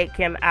 take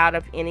him out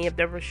of any of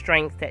the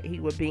restraints that he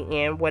would be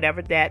in,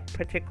 whatever that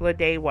particular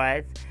day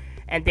was,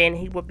 and then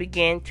he would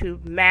begin to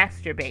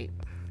masturbate.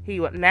 He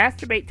would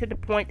masturbate to the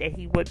point that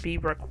he would be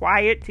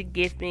required to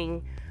give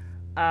me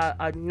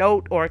a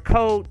note or a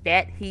code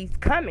that he's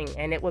coming,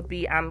 and it would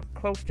be, I'm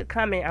close to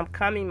coming, I'm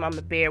coming,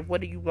 Mama Bear, what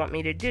do you want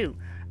me to do?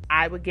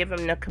 I would give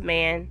him the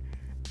command,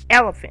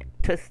 elephant,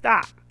 to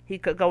stop. He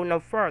could go no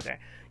further.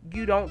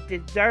 You don't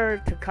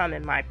deserve to come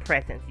in my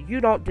presence.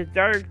 You don't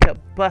deserve to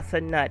bust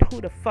a nut.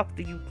 Who the fuck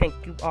do you think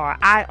you are?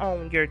 I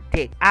own your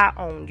dick. I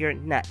own your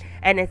nut.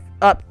 And it's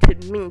up to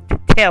me to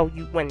tell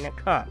you when to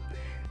come.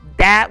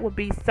 That would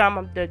be some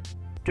of the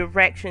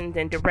directions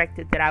and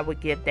directives that I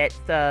would give that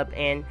sub.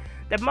 And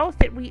the most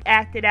that we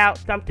acted out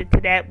something to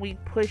that, we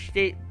pushed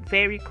it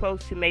very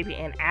close to maybe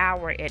an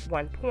hour at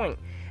one point.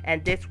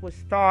 And this would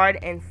start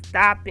and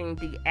stopping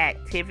the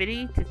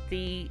activity to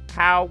see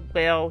how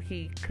well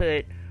he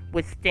could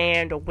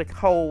withstand or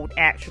withhold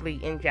actually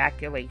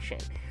ejaculation.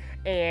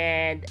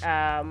 And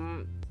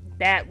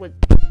that would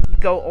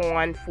go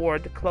on for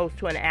close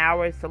to an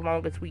hour, so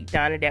long as we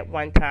done it at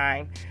one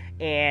time.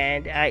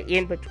 And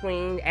in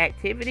between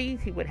activities,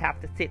 he would have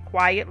to sit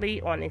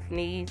quietly on his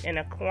knees in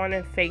a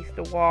corner, face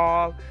the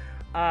wall,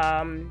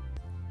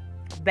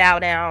 bow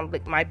down,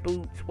 lick my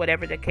boots,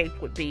 whatever the case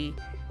would be.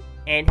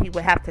 And he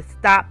would have to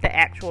stop the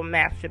actual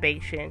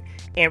masturbation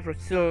and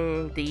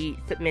resume the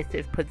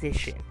submissive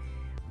position.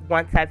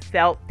 Once I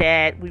felt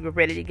that we were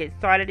ready to get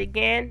started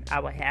again,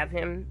 I would have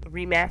him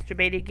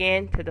remasturbate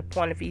again to the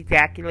point of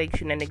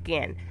ejaculation. And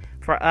again,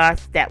 for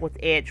us, that was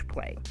edge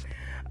play.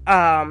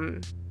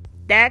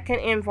 That can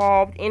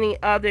involve any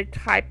other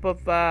type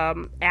of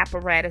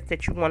apparatus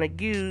that you want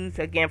to use,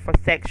 again, for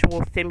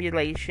sexual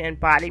stimulation,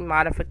 body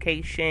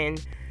modification,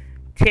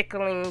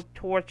 tickling,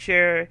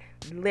 torture,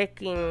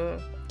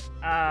 licking,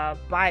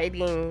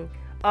 biting,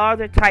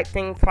 other type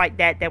things like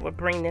that that would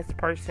bring this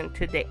person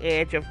to the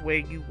edge of where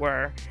you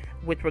were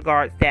with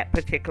regards to that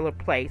particular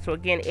play. So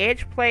again,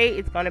 edge play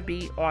is going to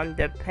be on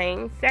the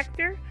pain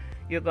sector.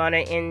 You're going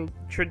to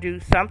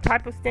introduce some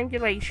type of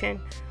stimulation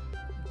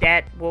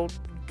that will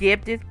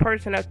give this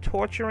person a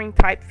torturing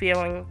type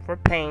feeling for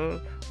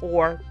pain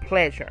or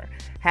pleasure.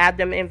 Have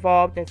them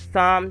involved in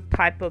some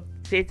type of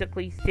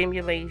physically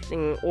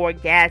stimulating,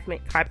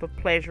 orgasmic type of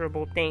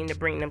pleasurable thing to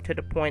bring them to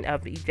the point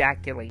of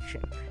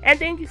ejaculation. And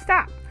then you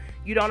stop.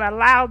 You don't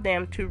allow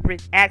them to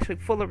actually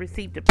fully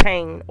receive the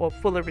pain or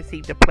fully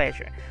receive the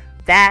pleasure.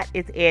 That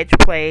is edge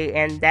play,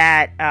 and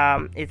that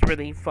is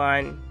really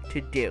fun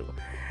to do.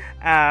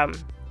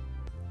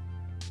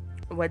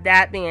 With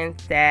that being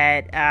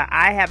said,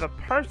 I have a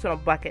personal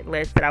bucket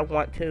list that I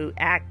want to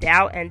act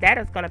out, and that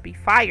is going to be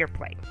fire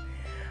play.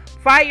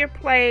 Fire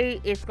play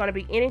is going to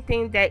be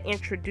anything that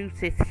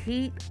introduces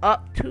heat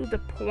up to the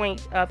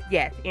point of,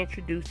 yes,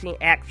 introducing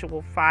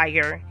actual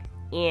fire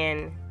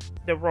in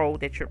the role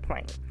that you're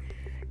playing.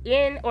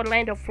 In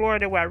Orlando,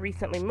 Florida, where I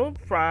recently moved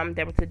from,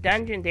 there was a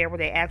dungeon there where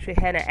they actually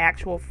had an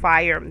actual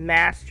fire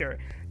master.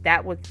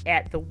 That was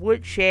at the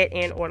Woodshed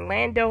in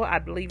Orlando, I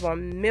believe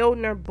on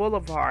Milner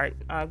Boulevard.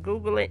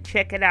 Google it,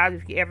 check it out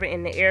if you're ever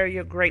in the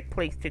area. Great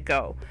place to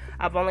go.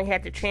 I've only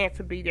had the chance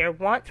to be there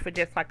once for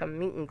just like a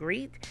meet and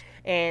greet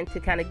and to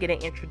kind of get an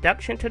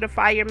introduction to the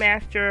fire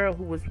master,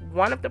 who was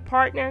one of the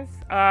partners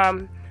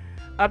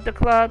of the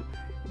club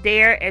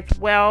there as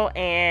well.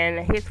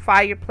 And his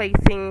fire play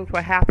scenes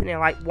were happening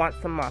like once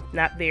a month,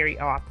 not very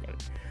often.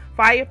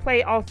 Fire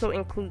play also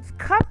includes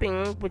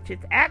cupping, which is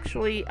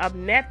actually a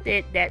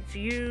method that's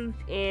used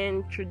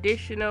in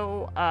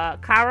traditional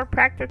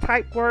chiropractor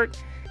type work,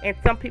 and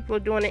some people are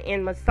doing it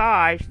in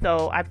massage.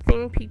 So I've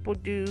seen people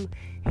do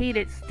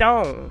heated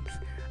stones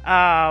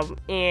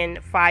in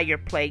fire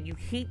play. You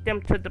heat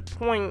them to the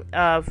point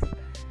of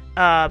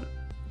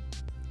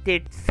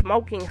they're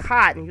smoking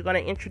hot, and you're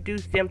going to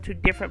introduce them to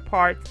different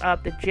parts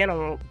of the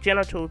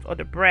genitals or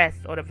the breast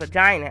or the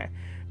vagina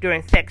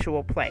during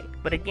sexual play.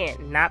 But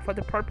again, not for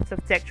the purpose of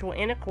sexual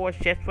intercourse,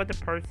 just for the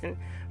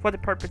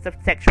purpose of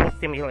sexual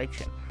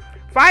stimulation.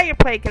 Fire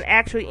play can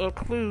actually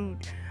include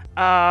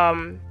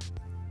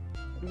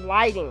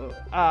lighting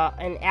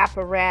an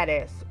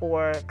apparatus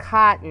or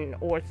cotton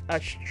or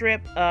a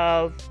strip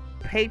of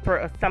paper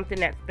or something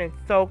that's been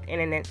soaked in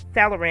an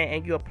accelerant,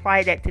 and you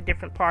apply that to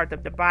different parts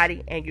of the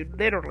body and you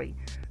literally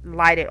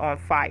light it on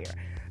fire.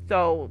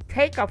 So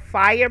take a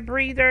fire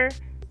breather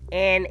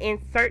and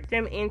insert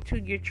them into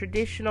your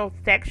traditional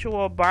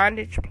sexual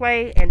bondage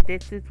play, and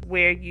this is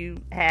where you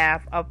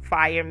have a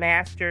fire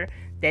master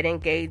that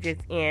engages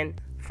in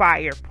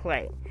fire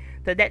play.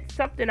 So that's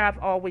something I've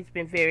always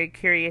been very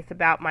curious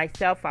about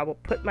myself. I will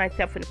put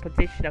myself in a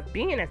position of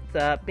being a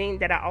sub, being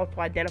that I also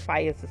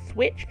identify as a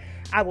switch.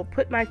 I will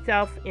put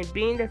myself in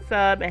being a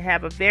sub and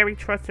have a very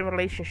trusted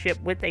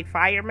relationship with a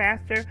fire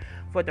master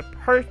for the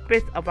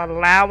purpose of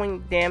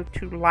allowing them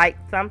to light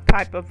some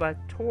type of a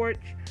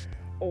torch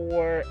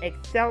or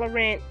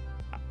accelerant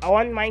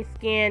on my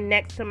skin,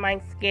 next to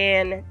my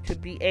skin, to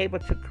be able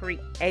to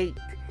create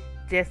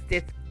just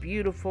this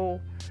beautiful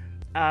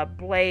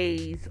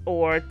blaze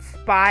or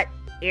spot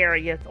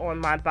areas on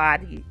my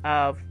body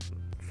of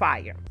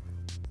fire.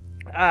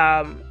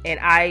 And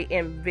I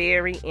am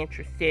very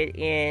interested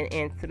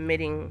in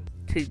submitting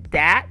to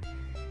that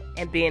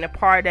and being a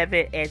part of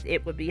it, as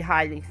it would be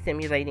highly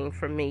stimulating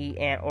for me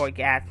and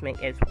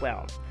orgasmic as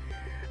well.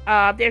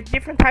 There's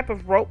different type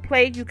of rope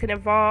play you can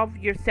involve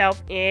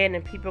yourself in,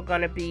 and people are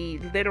going to be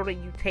literally,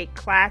 you take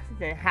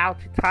classes in how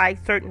to tie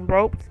certain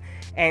ropes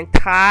and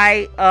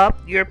tie up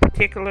your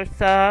particular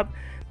sub.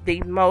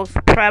 The most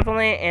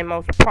prevalent and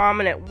most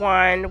prominent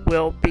one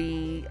will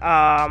be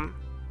a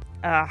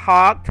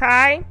hog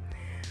tie.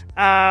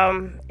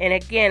 And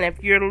again,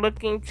 if you're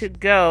looking to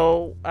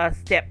go a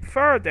step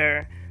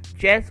further,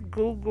 just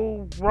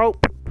Google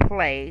rope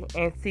play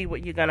and see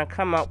what you're going to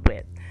come up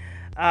with.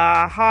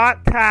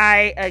 Hog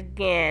tie,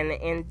 again,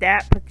 in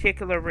that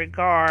particular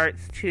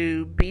regards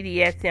to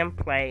BDSM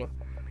play,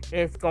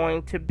 is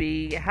going to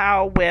be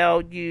how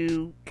well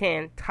you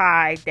can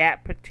tie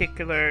that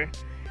particular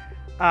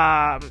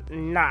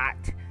knot.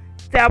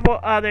 Several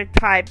other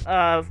type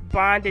of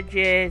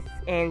bondages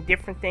and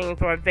different things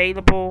are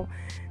available.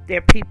 There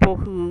are people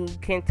who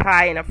can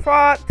tie in a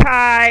frog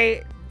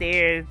tie.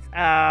 There's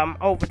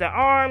over the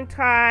arm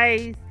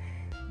ties.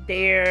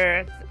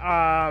 There's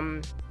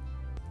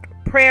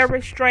prayer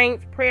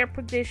restraints, prayer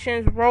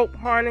positions, rope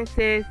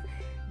harnesses,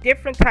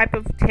 different type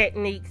of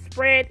techniques,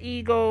 spread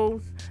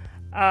eagles,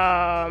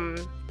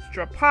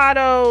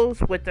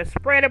 strapados with a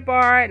spreader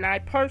bar, and I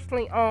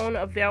personally own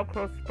a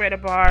Velcro spreader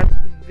bar.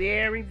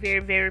 Very, very,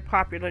 very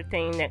popular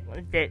thing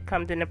that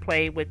comes into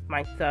play with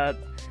my subs.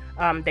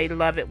 They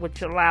love it,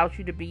 which allows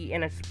you to be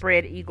in a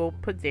spread eagle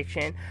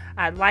position.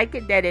 I like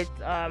it that it's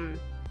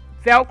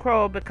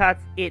Velcro because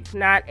it's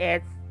not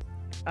as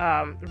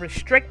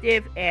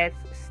restrictive as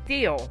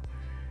steel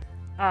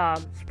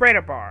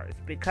spreader bars,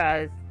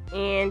 because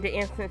in the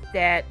instance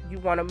that you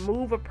want to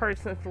move a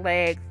person's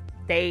legs,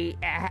 they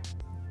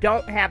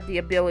don't have the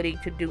ability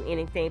to do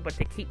anything but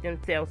to keep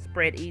themselves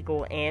spread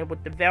eagle. And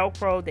with the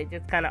Velcro, they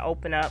just kind of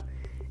open up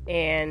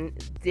and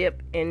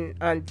zip and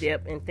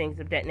unzip and things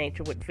of that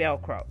nature with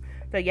Velcro.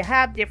 So you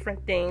have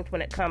different things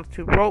when it comes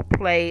to rope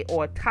play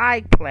or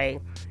tie play,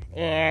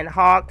 and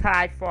hog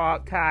tie,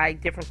 frog tie,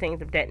 different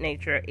things of that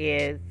nature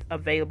is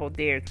available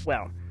there as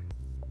well.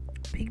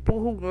 People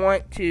who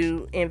want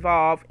to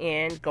involve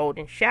in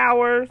golden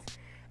showers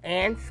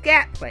and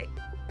scat play.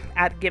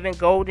 I've given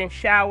golden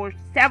showers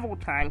several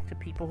times to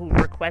people who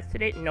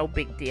requested it, no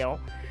big deal.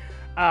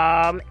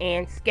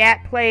 And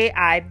scat play,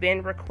 I've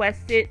been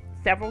requested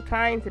several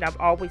times, and I've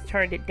always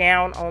turned it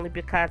down only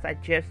because I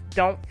just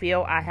don't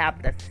feel I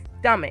have the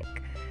stomach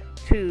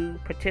to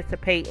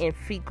participate in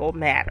fecal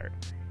matter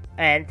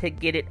and to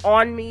get it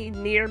on me,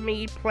 near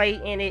me, play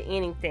in it,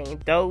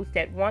 anything. Those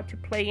that want to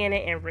play in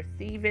it and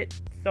receive it,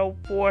 so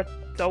forth,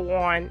 so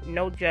on,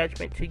 no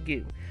judgment to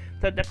you.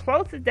 So the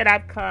closest that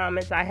I've come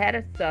is I had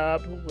a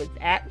sub who was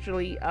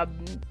actually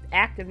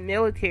active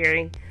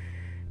military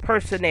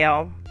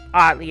personnel,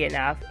 oddly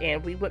enough,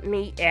 and we would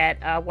meet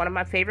at one of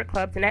my favorite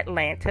clubs in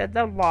Atlanta,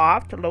 The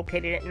Loft,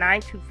 located at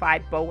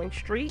 925 Bowen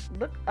Street.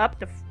 Look up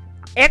the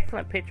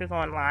excellent pictures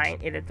online.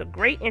 It is a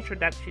great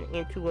introduction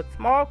into a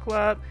small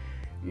club,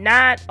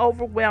 not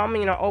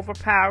overwhelming or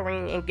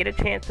overpowering, and get a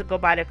chance to go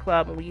by the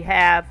club. And we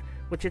have,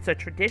 which is a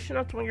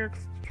traditional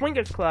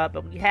swingers club,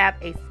 but we have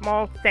a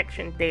small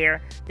section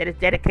there that is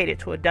dedicated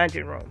to a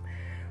dungeon room.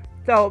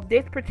 So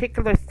this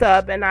particular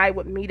sub and I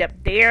would meet up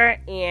there,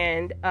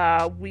 and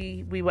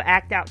we would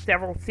act out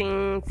several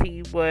scenes.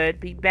 He would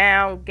be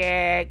bound,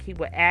 gagged. He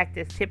would act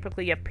as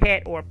typically a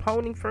pet or a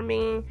pony for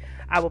me.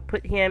 I would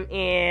put him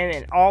in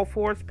an all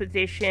fours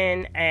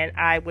position, and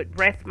I would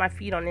rest my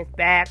feet on his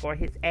back or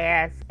his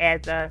ass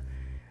as a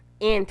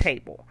end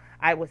table.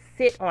 I would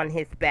sit on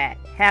his back,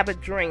 have a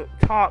drink,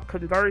 talk,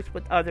 converse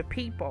with other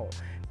people,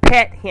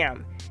 pet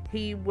him.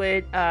 He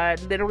would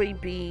literally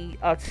be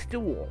a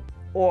stool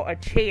or a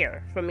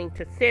chair for me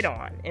to sit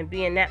on and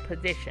be in that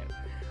position.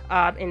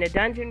 In the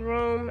dungeon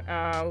room,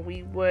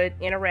 we would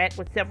interact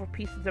with several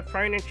pieces of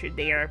furniture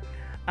there.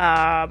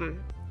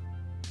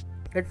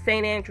 At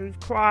St. Andrew's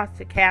Cross,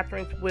 to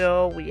Catherine's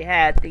Wheel, we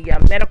had the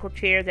medical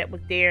chair that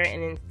was there,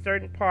 and in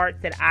certain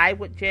parts that I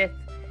would just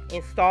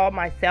install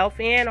myself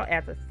in, or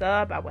as a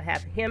sub, I would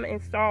have him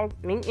install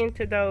me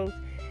into those,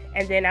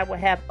 and then I would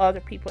have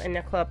other people in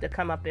the club to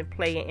come up and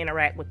play and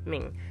interact with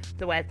me.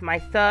 So as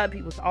my sub,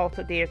 he was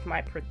also there as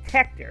my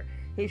protector.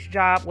 His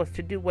job was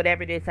to do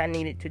whatever it is I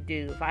needed to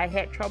do. If I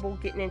had trouble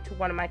getting into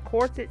one of my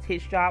corsets,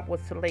 his job was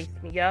to lace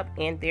me up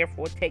and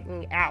therefore take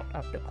me out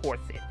of the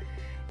corset.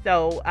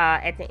 So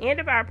at the end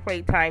of our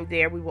playtime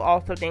there, we will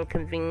also then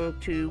convene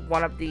to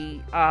one of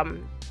the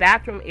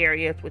bathroom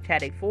areas, which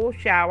had a full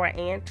shower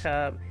and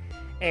tub.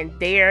 And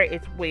there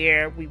is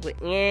where we would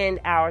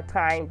end our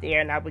time there,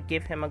 and I would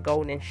give him a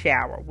golden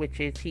shower, which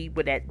is he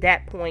would at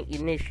that point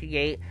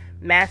initiate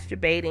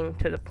masturbating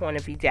to the point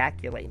of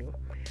ejaculating.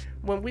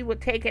 When we would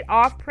take it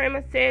off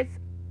premises,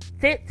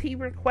 since he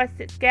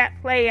requested scat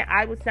play and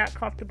I was not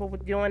comfortable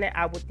with doing it,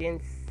 I would then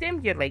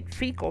simulate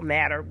fecal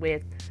matter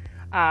with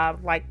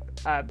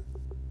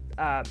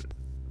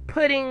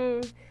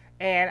pudding,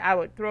 and I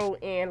would throw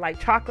in like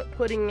chocolate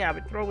pudding. I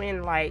would throw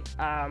in like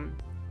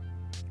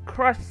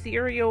crushed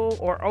cereal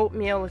or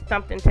oatmeal or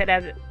something to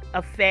that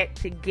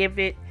effect to give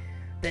it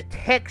the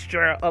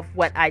texture of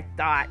what I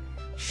thought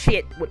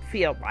shit would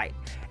feel like.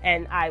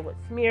 And I would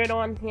smear it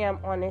on him,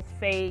 on his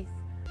face,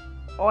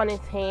 on his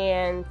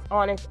hands,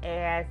 on his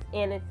ass,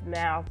 in his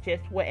mouth,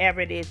 just wherever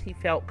it is he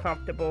felt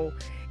comfortable.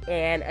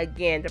 And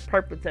again, the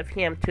purpose of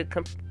him to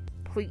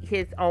complete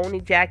his own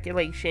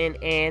ejaculation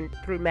and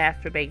through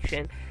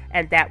masturbation,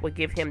 and that would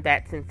give him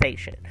that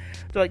sensation.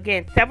 So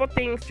again, several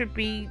things to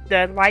be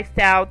the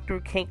lifestyle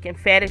through kink and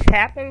fetish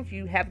happens.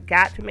 You have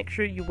got to make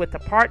sure you're with a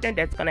partner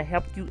that's going to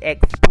help you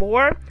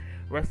explore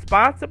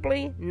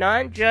responsibly,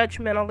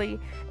 non-judgmentally,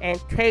 and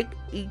take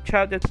each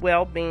other's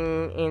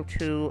well-being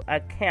into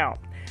account.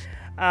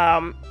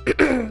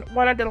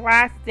 One of the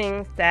last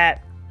things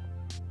that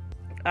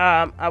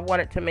I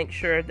wanted to make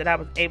sure that I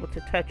was able to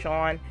touch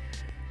on,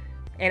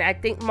 and I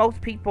think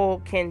most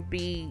people can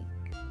be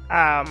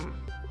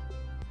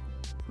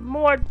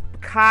more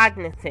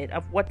cognizant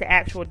of what the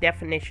actual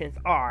definitions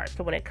are.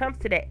 So when it comes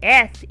to the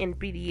S in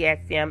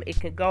BDSM, it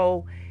can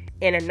go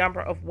in a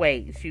number of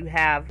ways. You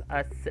have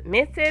a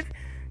submissive,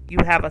 you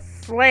have a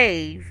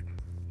slave,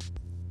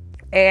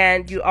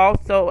 and you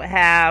also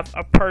have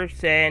a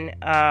person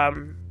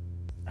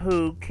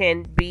who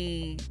can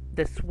be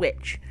the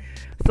switch.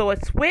 So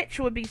a switch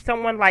would be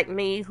someone like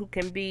me who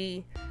can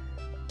be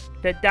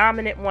the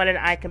dominant one, and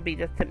I can be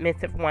the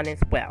submissive one as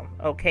well.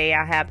 Okay,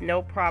 I have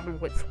no problem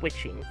with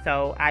switching.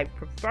 So I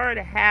prefer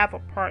to have a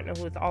partner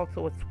who is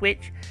also a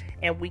switch,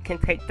 and we can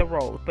take the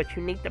roles. But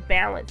you need to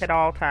balance at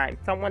all times.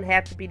 Someone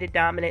has to be the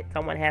dominant,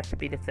 someone has to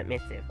be the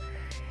submissive.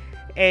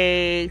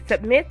 A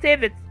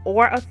submissive is,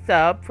 or a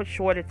sub for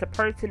short, it's a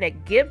person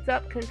that gives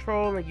up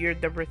control, and you're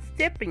the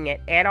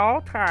recipient at all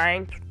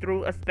times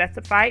through a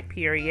specified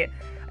period,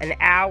 an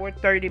hour,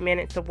 30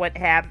 minutes, or what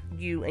have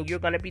you, and you're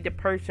going to be the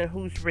person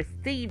who's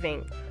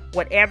receiving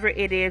whatever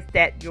it is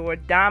that your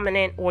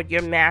dominant or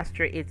your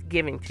master is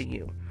giving to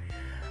you.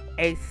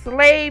 A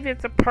slave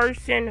is a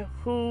person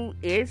who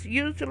is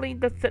usually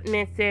the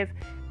submissive,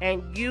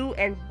 and you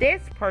and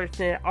this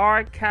person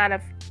are kind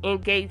of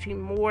engaging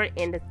more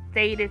in the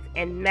sadist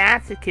and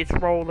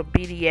masochist role of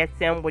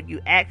BDSM, where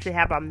you actually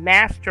have a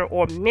master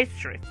or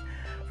mistress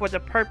for the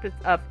purpose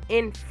of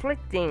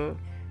inflicting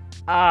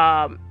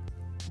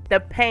the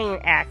pain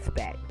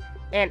aspect.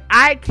 And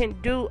I can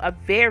do a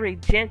very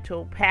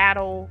gentle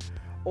paddle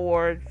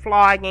or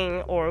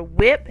flogging or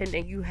whip, and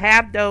then you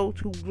have those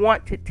who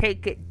want to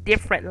take it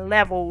different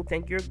levels,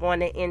 and you're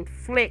going to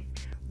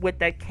inflict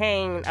with a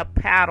cane, a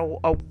paddle,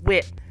 a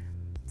whip,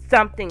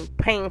 something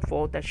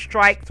painful. The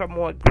strikes are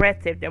more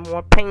aggressive, they're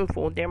more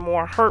painful, they're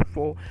more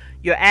hurtful.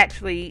 You're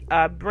actually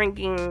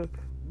bringing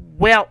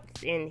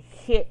welts and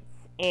hits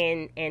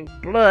and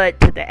blood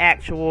to the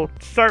actual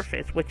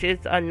surface, which is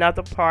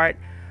another part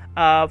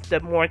of the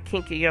more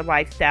kinkier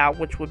lifestyle,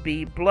 which would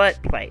be blood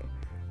play.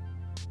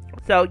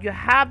 So you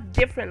have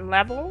different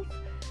levels,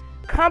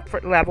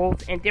 comfort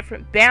levels, and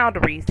different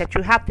boundaries that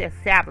you have to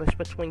establish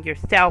between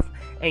yourself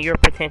and your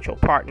potential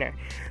partner.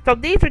 So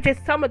these are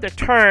just some of the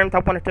terms I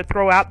wanted to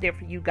throw out there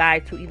for you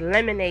guys to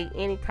eliminate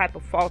any type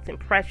of false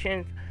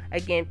impressions.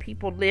 Again,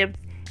 people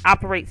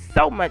operate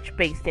so much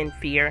based in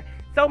fear,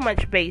 so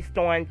much based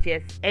on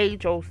just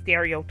age-old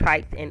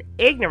stereotypes and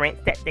ignorance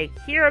that they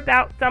hear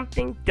about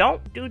something,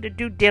 don't do the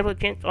due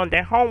diligence on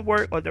their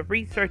homework or the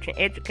research and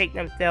educate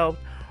themselves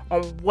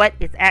on what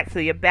it's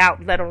actually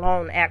about, let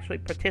alone actually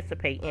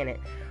participate in it.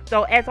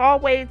 So as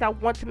always, I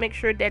want to make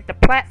sure that the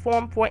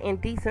platform for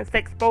indecent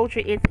sex exposure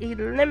is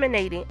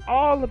eliminating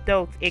all of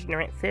those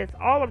ignorances,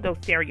 all of those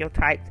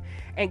stereotypes,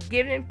 and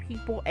giving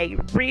people a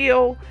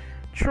real,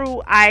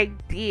 true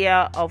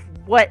idea of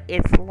what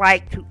it's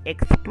like to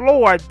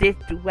explore this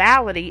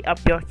duality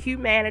of your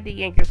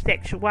humanity and your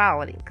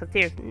sexuality. Because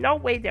there's no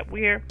way that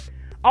we're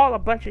all a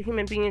bunch of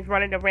human beings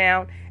running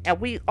around and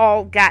we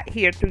all got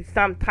here through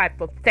some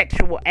type of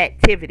sexual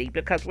activity,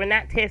 because we're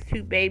not test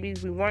tube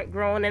babies. We weren't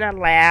growing in a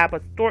lab.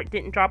 A stork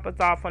didn't drop us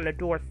off on the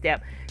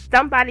doorstep.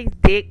 Somebody's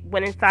dick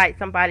went inside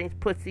somebody's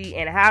pussy,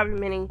 and however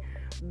many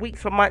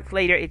weeks or months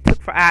later it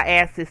took for our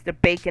asses to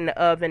bake in the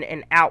oven,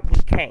 and out we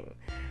came.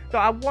 So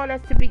I want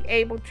us to be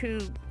able to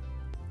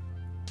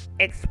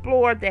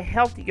explore the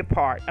healthier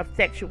part of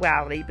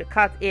sexuality,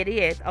 because it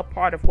is a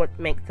part of what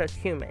makes us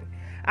human.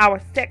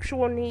 Our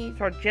sexual needs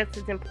are just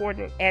as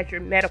important as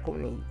your medical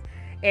needs,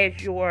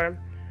 as your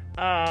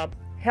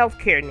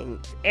healthcare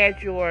needs,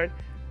 as your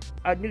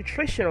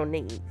nutritional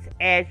needs,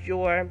 as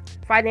your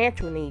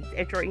financial needs,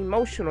 as your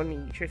emotional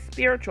needs, your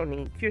spiritual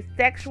needs. Your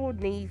sexual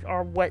needs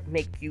are what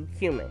make you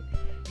human.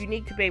 You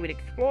need to be able to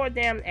explore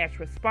them as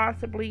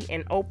responsibly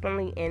and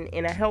openly and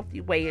in a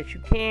healthy way as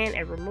you can,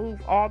 and remove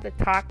all the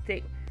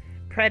toxic,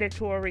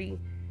 predatory,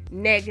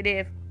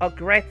 negative,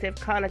 aggressive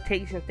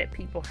connotations that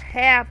people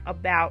have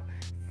about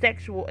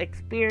sexual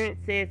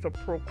experiences or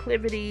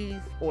proclivities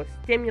or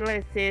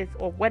stimuluses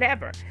or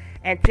whatever,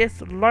 and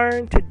just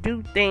learn to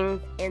do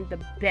things in the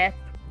best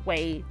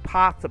way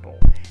possible.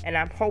 And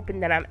I'm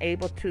hoping that I'm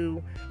able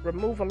to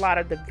remove a lot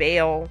of the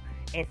veil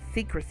and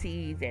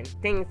secrecies and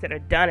things that are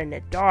done in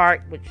the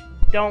dark, which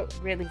don't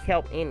really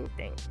help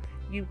anything.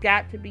 You've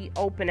got to be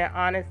open and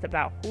honest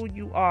about who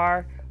you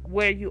are,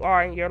 where you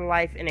are in your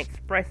life, and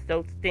express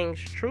those things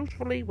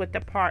truthfully with the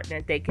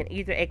partner. They can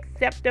either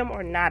accept them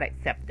or not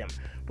accept them,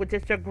 which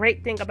is the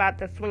great thing about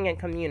the swinging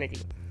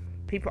community.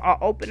 People are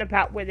open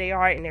about where they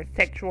are in their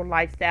sexual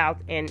lifestyles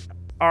and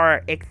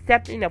are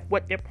accepting of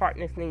what their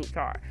partner's needs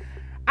are.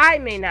 I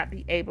may not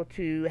be able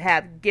to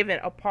have given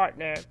a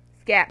partner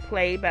scat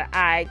play, but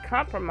I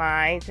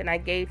compromised and I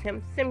gave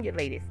him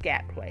simulated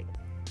scat play.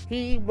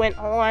 He went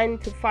on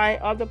to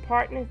find other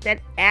partners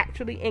that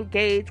actually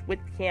engaged with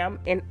him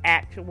in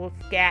actual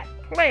scat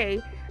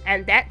play,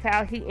 and that's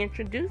how he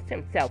introduced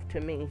himself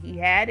to me. He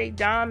had a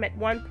Dom at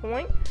one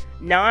point,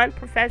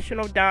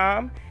 non-professional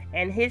Dom,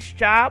 and his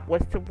job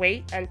was to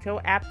wait until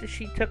after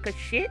she took a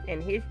shit,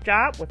 and his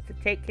job was to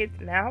take his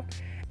mouth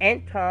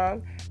and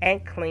tongue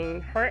and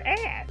clean her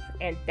ass.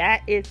 And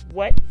that is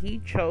what he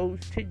chose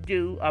to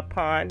do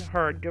upon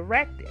her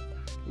directive.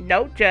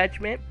 No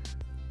judgment,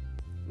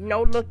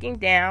 no looking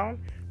down,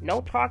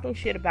 no talking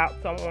shit about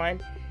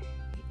someone.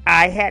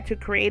 I had to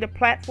create a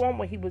platform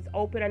where he was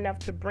open enough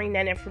to bring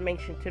that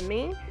information to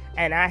me,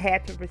 and I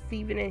had to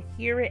receive it and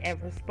hear it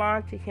and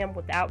respond to him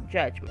without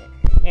judgment.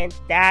 And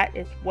that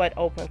is what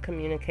open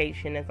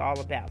communication is all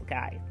about,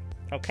 guys.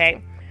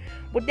 Okay?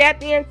 With that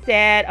being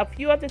said, a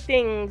few other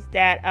things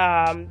that,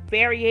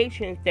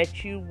 variations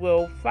that you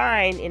will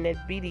find in the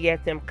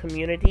BDSM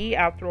community.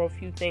 I'll throw a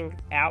few things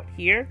out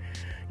here.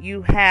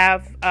 You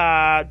have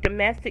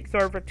domestic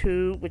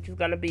servitude, which is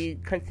going to be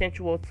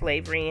consensual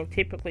slavery, and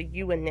typically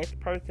you and this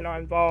person are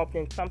involved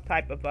in some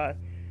type of a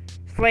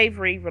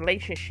slavery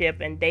relationship,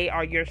 and they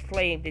are your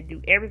slave. They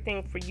do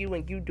everything for you,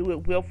 and you do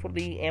it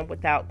willfully and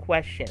without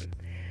question.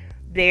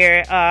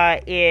 There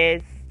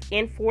is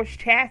enforced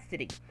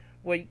chastity,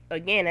 where,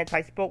 again, as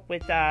I spoke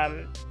with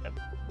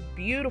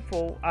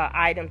beautiful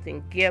items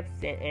and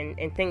gifts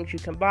and things you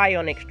can buy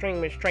on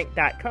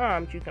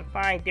extremerestraint.com, you can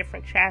find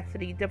different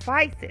chastity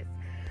devices.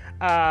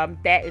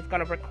 That is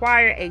going to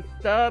require a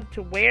sub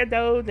to wear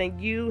those,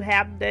 and you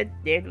have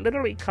they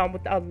literally come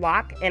with a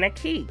lock and a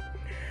key.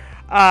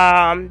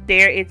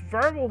 There is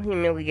verbal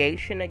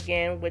humiliation,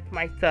 again, with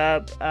my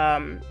sub,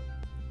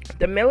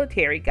 the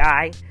military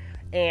guy,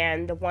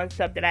 and the one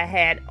sub that I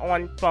had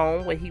on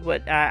phone, where he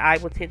would, I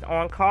was his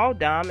on-call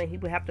Dom, and he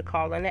would have to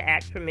call in and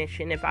ask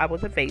permission if I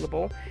was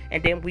available,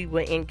 and then we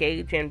would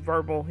engage in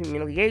verbal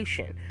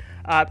humiliation.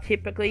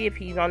 Typically, if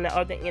he's on the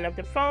other end of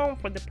the phone,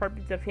 for the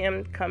purpose of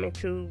him coming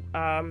to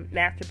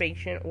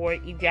masturbation or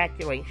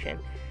ejaculation.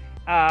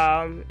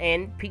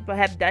 And people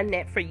have done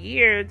that for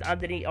years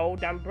under the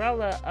old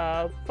umbrella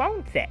of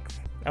phone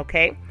sex.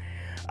 Okay?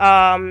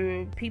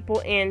 People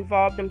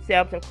involve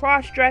themselves in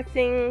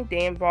cross-dressing.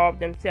 They involve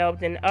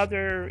themselves in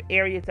other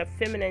areas of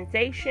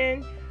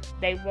feminization.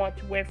 They want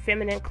to wear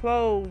feminine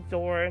clothes,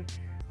 or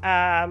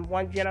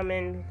one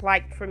gentleman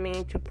liked for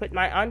me to put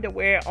my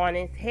underwear on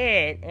his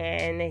head,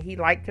 and he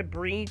liked to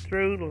breathe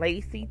through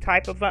lacy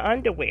type of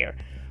underwear,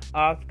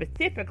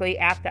 specifically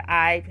after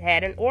I've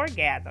had an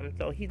orgasm.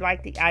 So he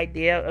liked the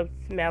idea of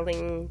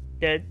smelling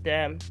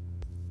the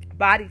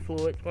body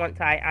fluids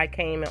once I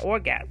came and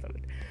orgasmed.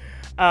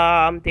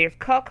 There's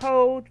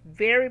cuckold,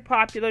 very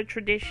popular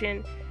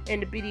tradition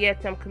in the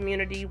BDSM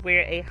community,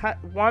 where a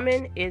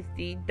woman is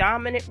the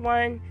dominant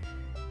one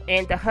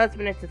and the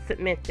husband is the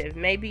submissive.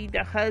 Maybe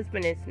the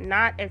husband is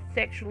not as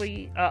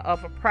sexually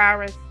of a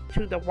prowess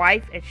to the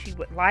wife as she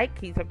would like.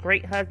 He's a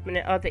great husband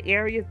in other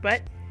areas,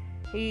 but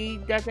he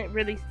doesn't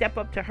really step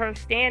up to her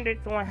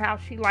standards on how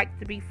she likes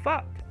to be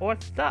fucked or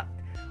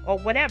sucked or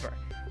whatever.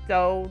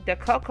 So the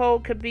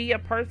cuckold could be a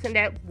person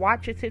that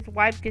watches his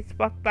wife get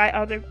fucked by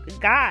other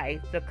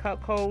guys. The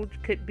cuckold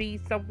could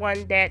be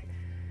someone that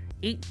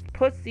eats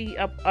pussy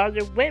of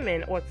other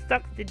women or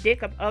sucks the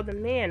dick of other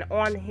men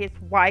on his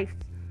wife's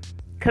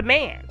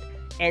command,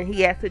 and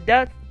he has to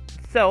do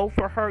so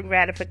for her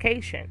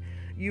gratification.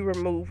 You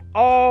remove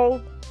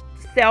all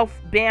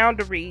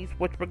self-boundaries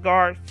with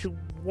regards to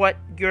what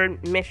your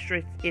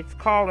mistress is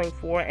calling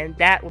for, and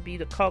that will be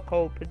the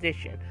cuckold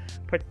position.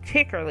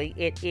 Particularly,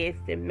 it is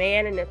the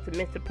man in the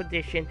submissive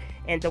position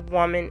and the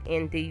woman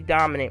in the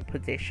dominant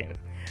position.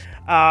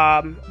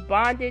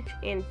 Bondage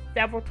in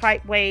several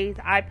type ways.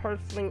 I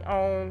personally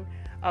own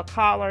a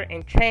collar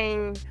and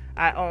chain.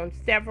 I own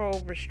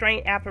several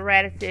restraint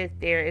apparatuses.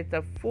 There is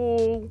a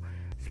full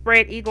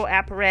spread eagle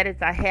apparatus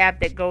I have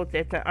that goes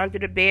as an under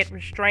the bed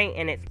restraint,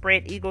 and it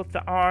spread eagles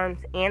the arms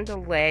and the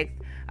legs.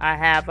 I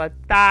have a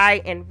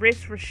thigh and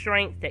wrist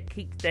restraint that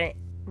keeps the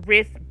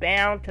wrist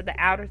bound to the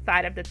outer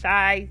side of the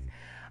thighs,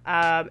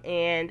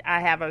 and I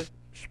have a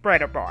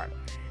spreader bar.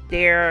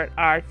 There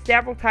are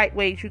several type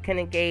ways you can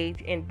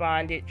engage in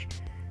bondage: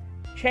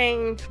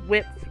 chains,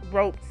 whips,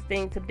 ropes,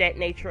 things of that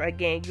nature.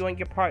 Again, you and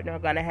your partner are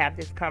going to have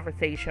this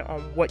conversation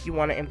on what you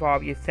want to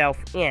involve yourself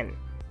in.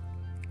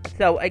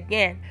 So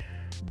again,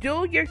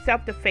 do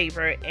yourself the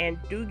favor and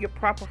do your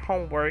proper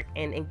homework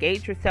and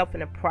engage yourself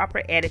in a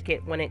proper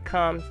etiquette when it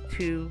comes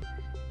to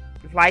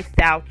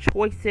lifestyle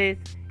choices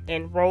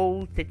and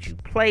roles that you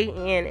play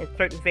in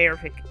certain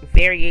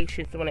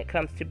variations when it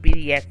comes to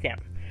BDSM.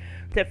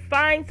 To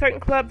find certain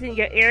clubs in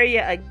your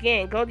area,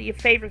 again, go to your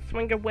favorite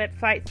swinger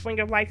website,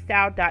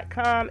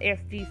 swingerlifestyle.com,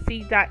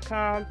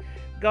 sdc.com.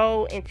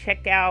 Go and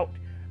check out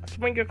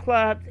swinger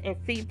clubs and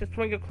see if the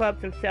swinger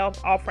clubs themselves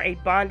offer a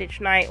bondage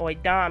night or a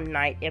dom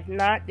night. If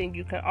not, then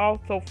you can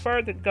also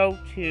further go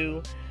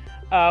to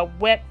a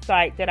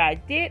website that I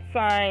did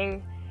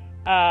find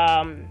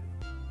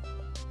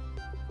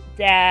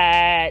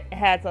that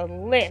has a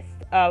list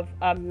of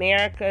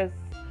America's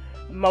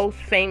most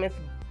famous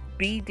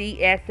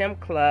BDSM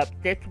clubs.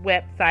 This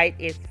website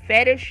is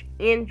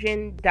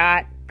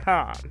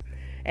fetishengine.com.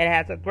 And it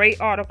has a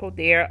great article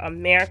there,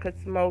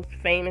 America's most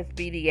famous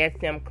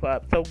BDSM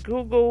club. So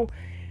Google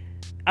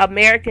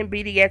American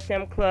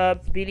BDSM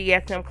clubs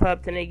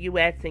in the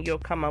U.S., and you'll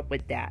come up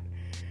with that.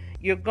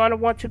 You're going to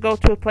want to go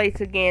to a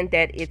place, again,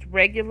 that is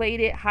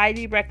regulated,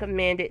 highly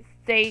recommended,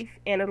 safe,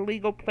 and a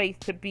legal place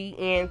to be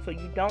in, so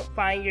you don't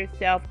find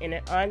yourself in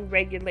an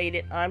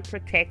unregulated,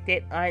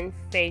 unprotected,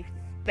 unsafe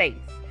space.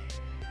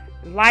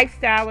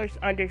 Lifestylers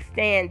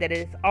understand that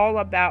it is all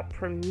about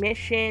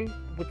permission,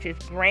 which is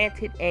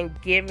granted and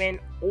given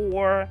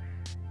or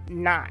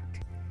not.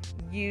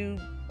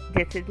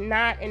 This is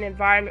not an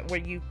environment where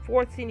you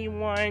force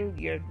anyone,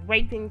 you're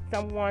raping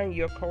someone,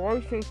 you're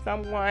coercing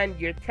someone,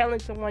 you're telling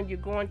someone you're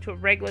going to a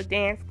regular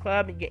dance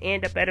club and you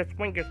end up at a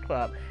swingers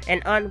club.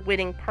 An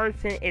unwitting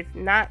person is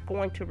not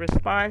going to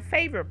respond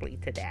favorably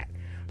to that.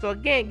 So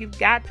again, you've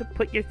got to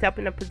put yourself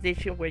in a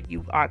position where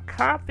you are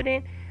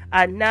confident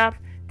enough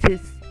to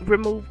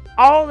remove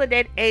all of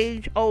that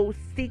age-old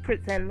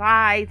secrets and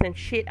lies and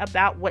shit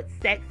about what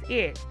sex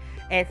is,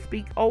 and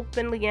speak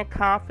openly and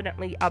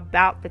confidently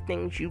about the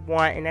things you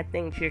want and the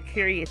things you're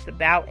curious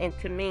about. And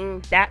to me,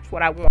 that's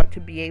what I want to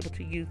be able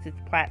to use this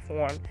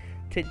platform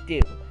to do.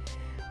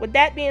 With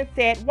that being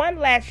said, one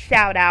last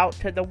shout out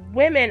to the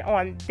women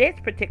on this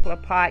particular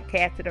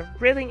podcast that are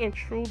really and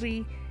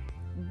truly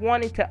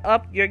wanting to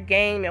up your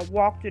game and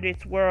walk through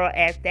this world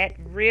as that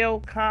real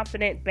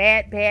confident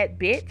bad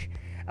bitch.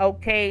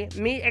 Okay,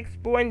 me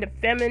exploring the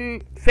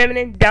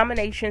feminine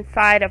domination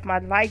side of my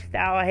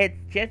lifestyle has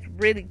just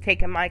really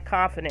taken my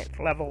confidence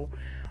level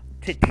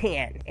to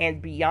 10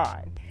 and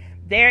beyond.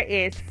 There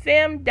is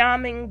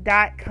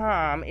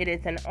FemDoming.com. It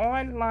is an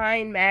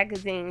online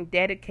magazine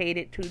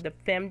dedicated to the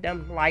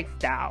FemDom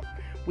lifestyle.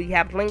 We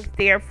have links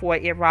there for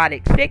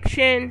erotic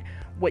fiction,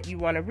 what you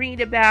want to read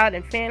about,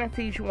 and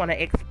fantasies you want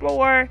to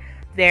explore.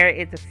 There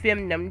is a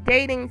FemDom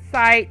dating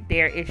site.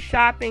 There is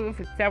shopping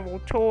for several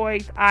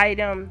toys,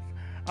 items,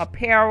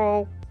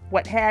 apparel,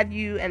 what have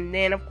you, and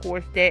then of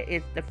course there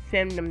is the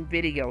FemDom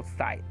video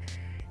site.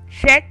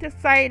 Check the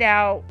site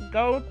out,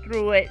 go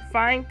through it,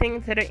 find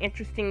things that are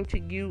interesting to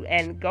you,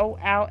 and go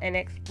out and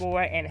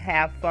explore and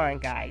have fun,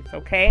 guys,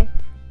 okay?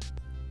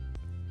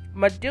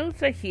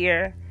 Medusa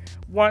here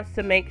wants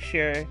to make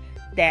sure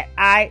that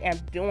I am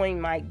doing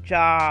my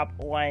job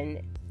on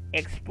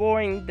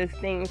exploring the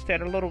things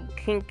that are a little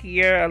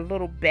kinkier, a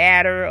little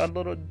badder, a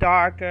little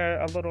darker,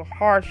 a little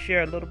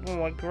harsher, a little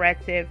more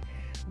aggressive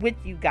with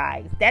you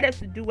guys. That is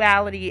the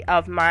duality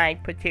of my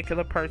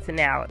particular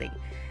personality.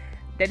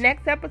 The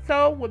next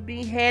episode will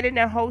be headed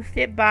and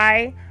hosted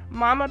by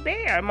Mama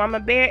Bear. Mama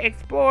Bear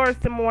explores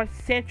the more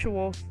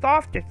sensual,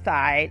 softer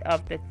side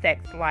of the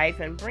sex life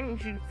and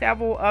brings you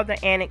several other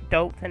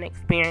anecdotes and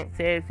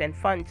experiences and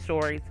fun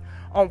stories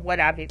on what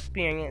I've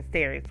experienced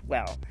there as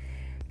well.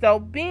 So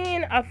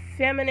being a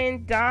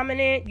feminine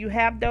dominant, you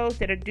have those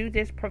that do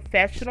this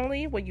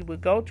professionally, where you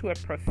would go to a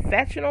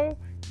professional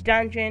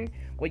dungeon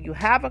where you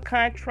have a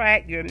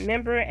contract, you're a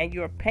member, and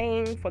you're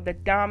paying for the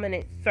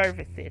dominant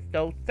services.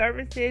 Those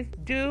services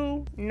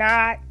do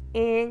not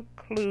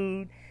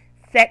include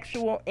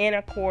sexual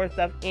intercourse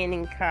of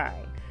any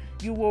kind.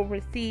 You will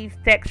receive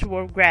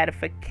sexual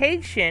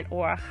gratification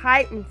or a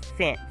heightened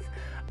sense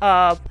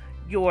of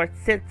your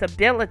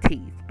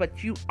sensibilities,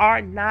 but you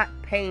are not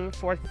paying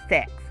for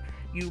sex.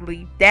 You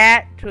leave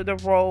that to the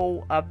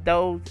role of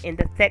those in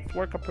the sex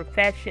worker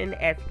profession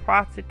as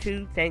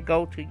prostitutes, and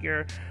go to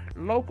your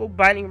local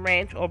bunny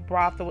ranch or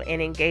brothel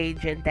and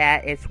engage in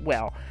that as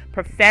well.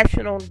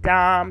 Professional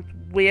doms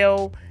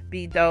will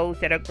be those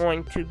that are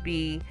going to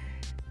be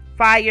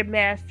fire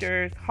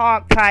masters,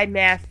 hog tie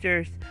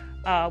masters,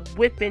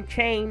 whip and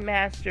chain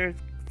masters,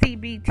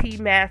 CBT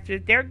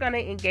masters, they're going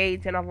to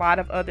engage in a lot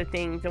of other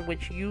things in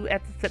which you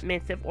as the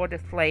submissive or the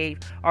slave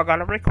are going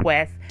to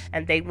request,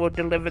 and they will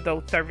deliver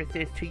those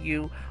services to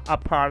you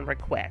upon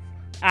request.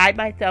 I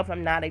myself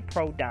am not a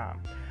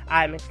pro-dom.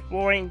 I'm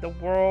exploring the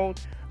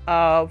world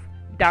of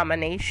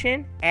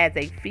domination as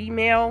a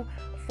female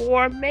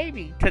for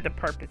maybe to the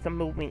purpose of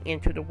moving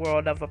into the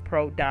world of a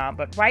pro-dom.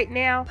 But right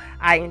now,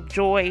 I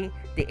enjoy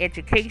the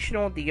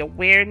educational, the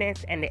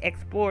awareness, and the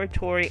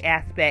exploratory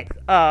aspects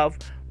of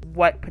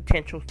what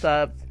potential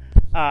subs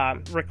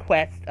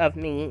request of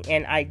me,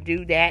 and I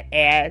do that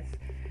as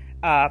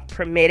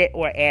permitted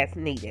or as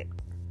needed.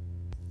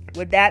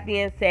 With that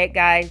being said,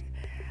 guys,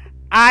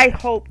 I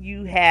hope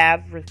you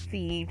have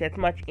received as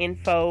much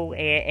info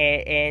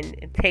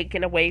and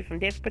taken away from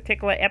this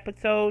particular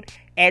episode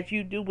as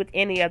you do with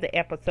any other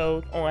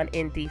episodes on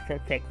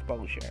indecent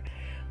exposure.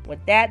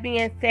 With that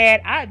being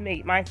said, I've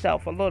made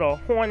myself a little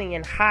horny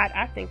and hot.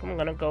 I think I'm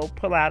going to go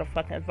pull out a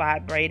fucking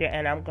vibrator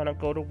and I'm going to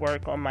go to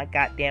work on my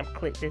goddamn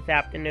clit this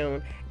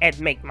afternoon and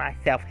make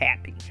myself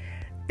happy.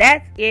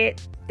 That's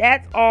it.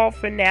 That's all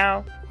for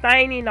now.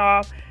 Signing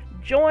off.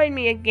 Join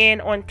me again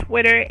on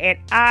Twitter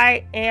at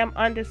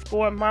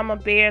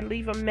 @IAM_Mama Bear.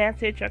 Leave a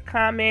message, a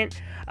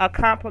comment, a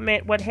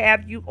compliment, what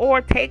have you,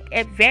 or take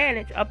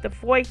advantage of the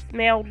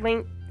voicemail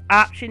link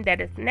option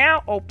that is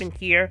now open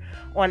here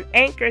on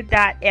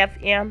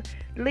anchor.fm.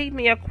 Leave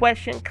me a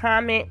question,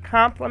 comment,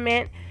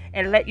 compliment,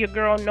 and let your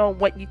girl know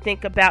what you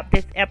think about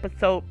this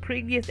episode,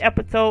 previous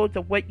episodes,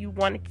 or what you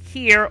want to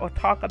hear or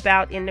talk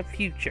about in the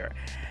future.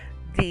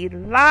 The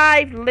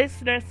live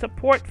listener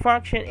support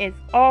function is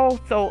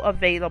also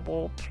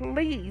available.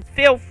 Please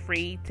feel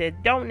free to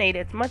donate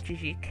as much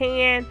as you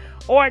can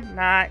or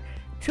not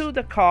to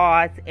the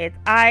cause, as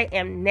I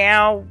am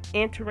now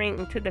entering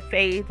into the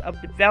phase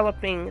of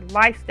developing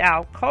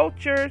lifestyle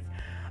cultures,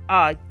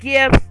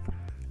 gifts,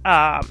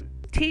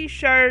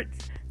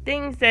 t-shirts,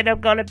 things that are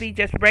going to be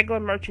just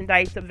regular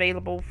merchandise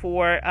available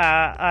for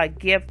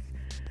gifts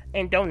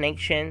and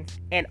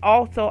donations, and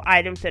also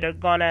items that are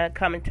gonna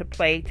come into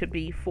play to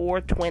be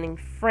 420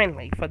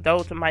 friendly for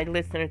those of my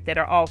listeners that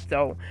are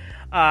also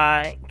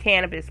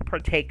cannabis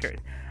partakers.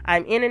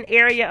 I'm in an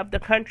area of the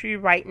country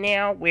right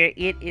now where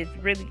it is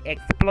really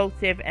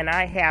explosive, and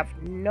I have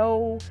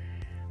no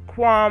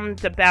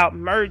qualms about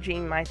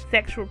merging my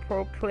sexual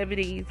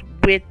proclivities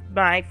with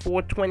my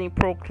 420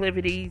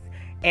 proclivities,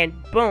 and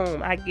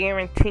boom, I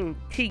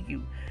guarantee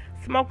you,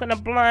 smoking a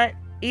blunt,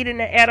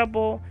 eating an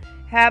edible,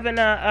 having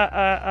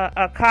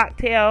a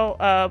cocktail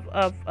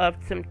of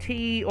some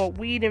tea or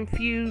weed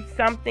infused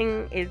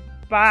something is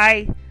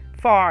by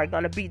far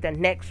going to be the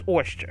next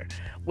oyster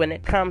when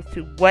it comes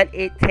to what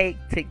it takes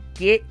to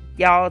get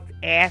y'all's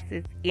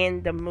asses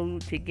in the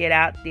mood to get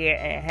out there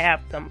and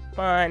have some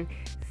fun,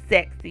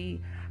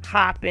 sexy,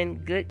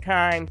 hopping, good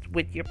times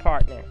with your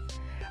partners.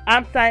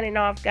 I'm signing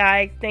off,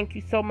 guys. Thank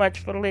you so much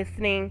for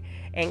listening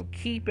and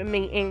keeping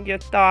me in your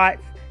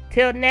thoughts.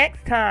 Till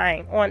next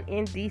time on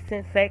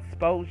Indecent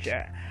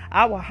Exposure.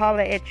 I will holler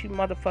at you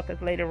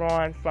motherfuckers later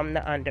on from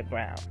the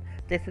underground.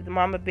 This is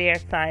Mama Bear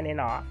signing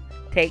off.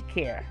 Take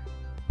care.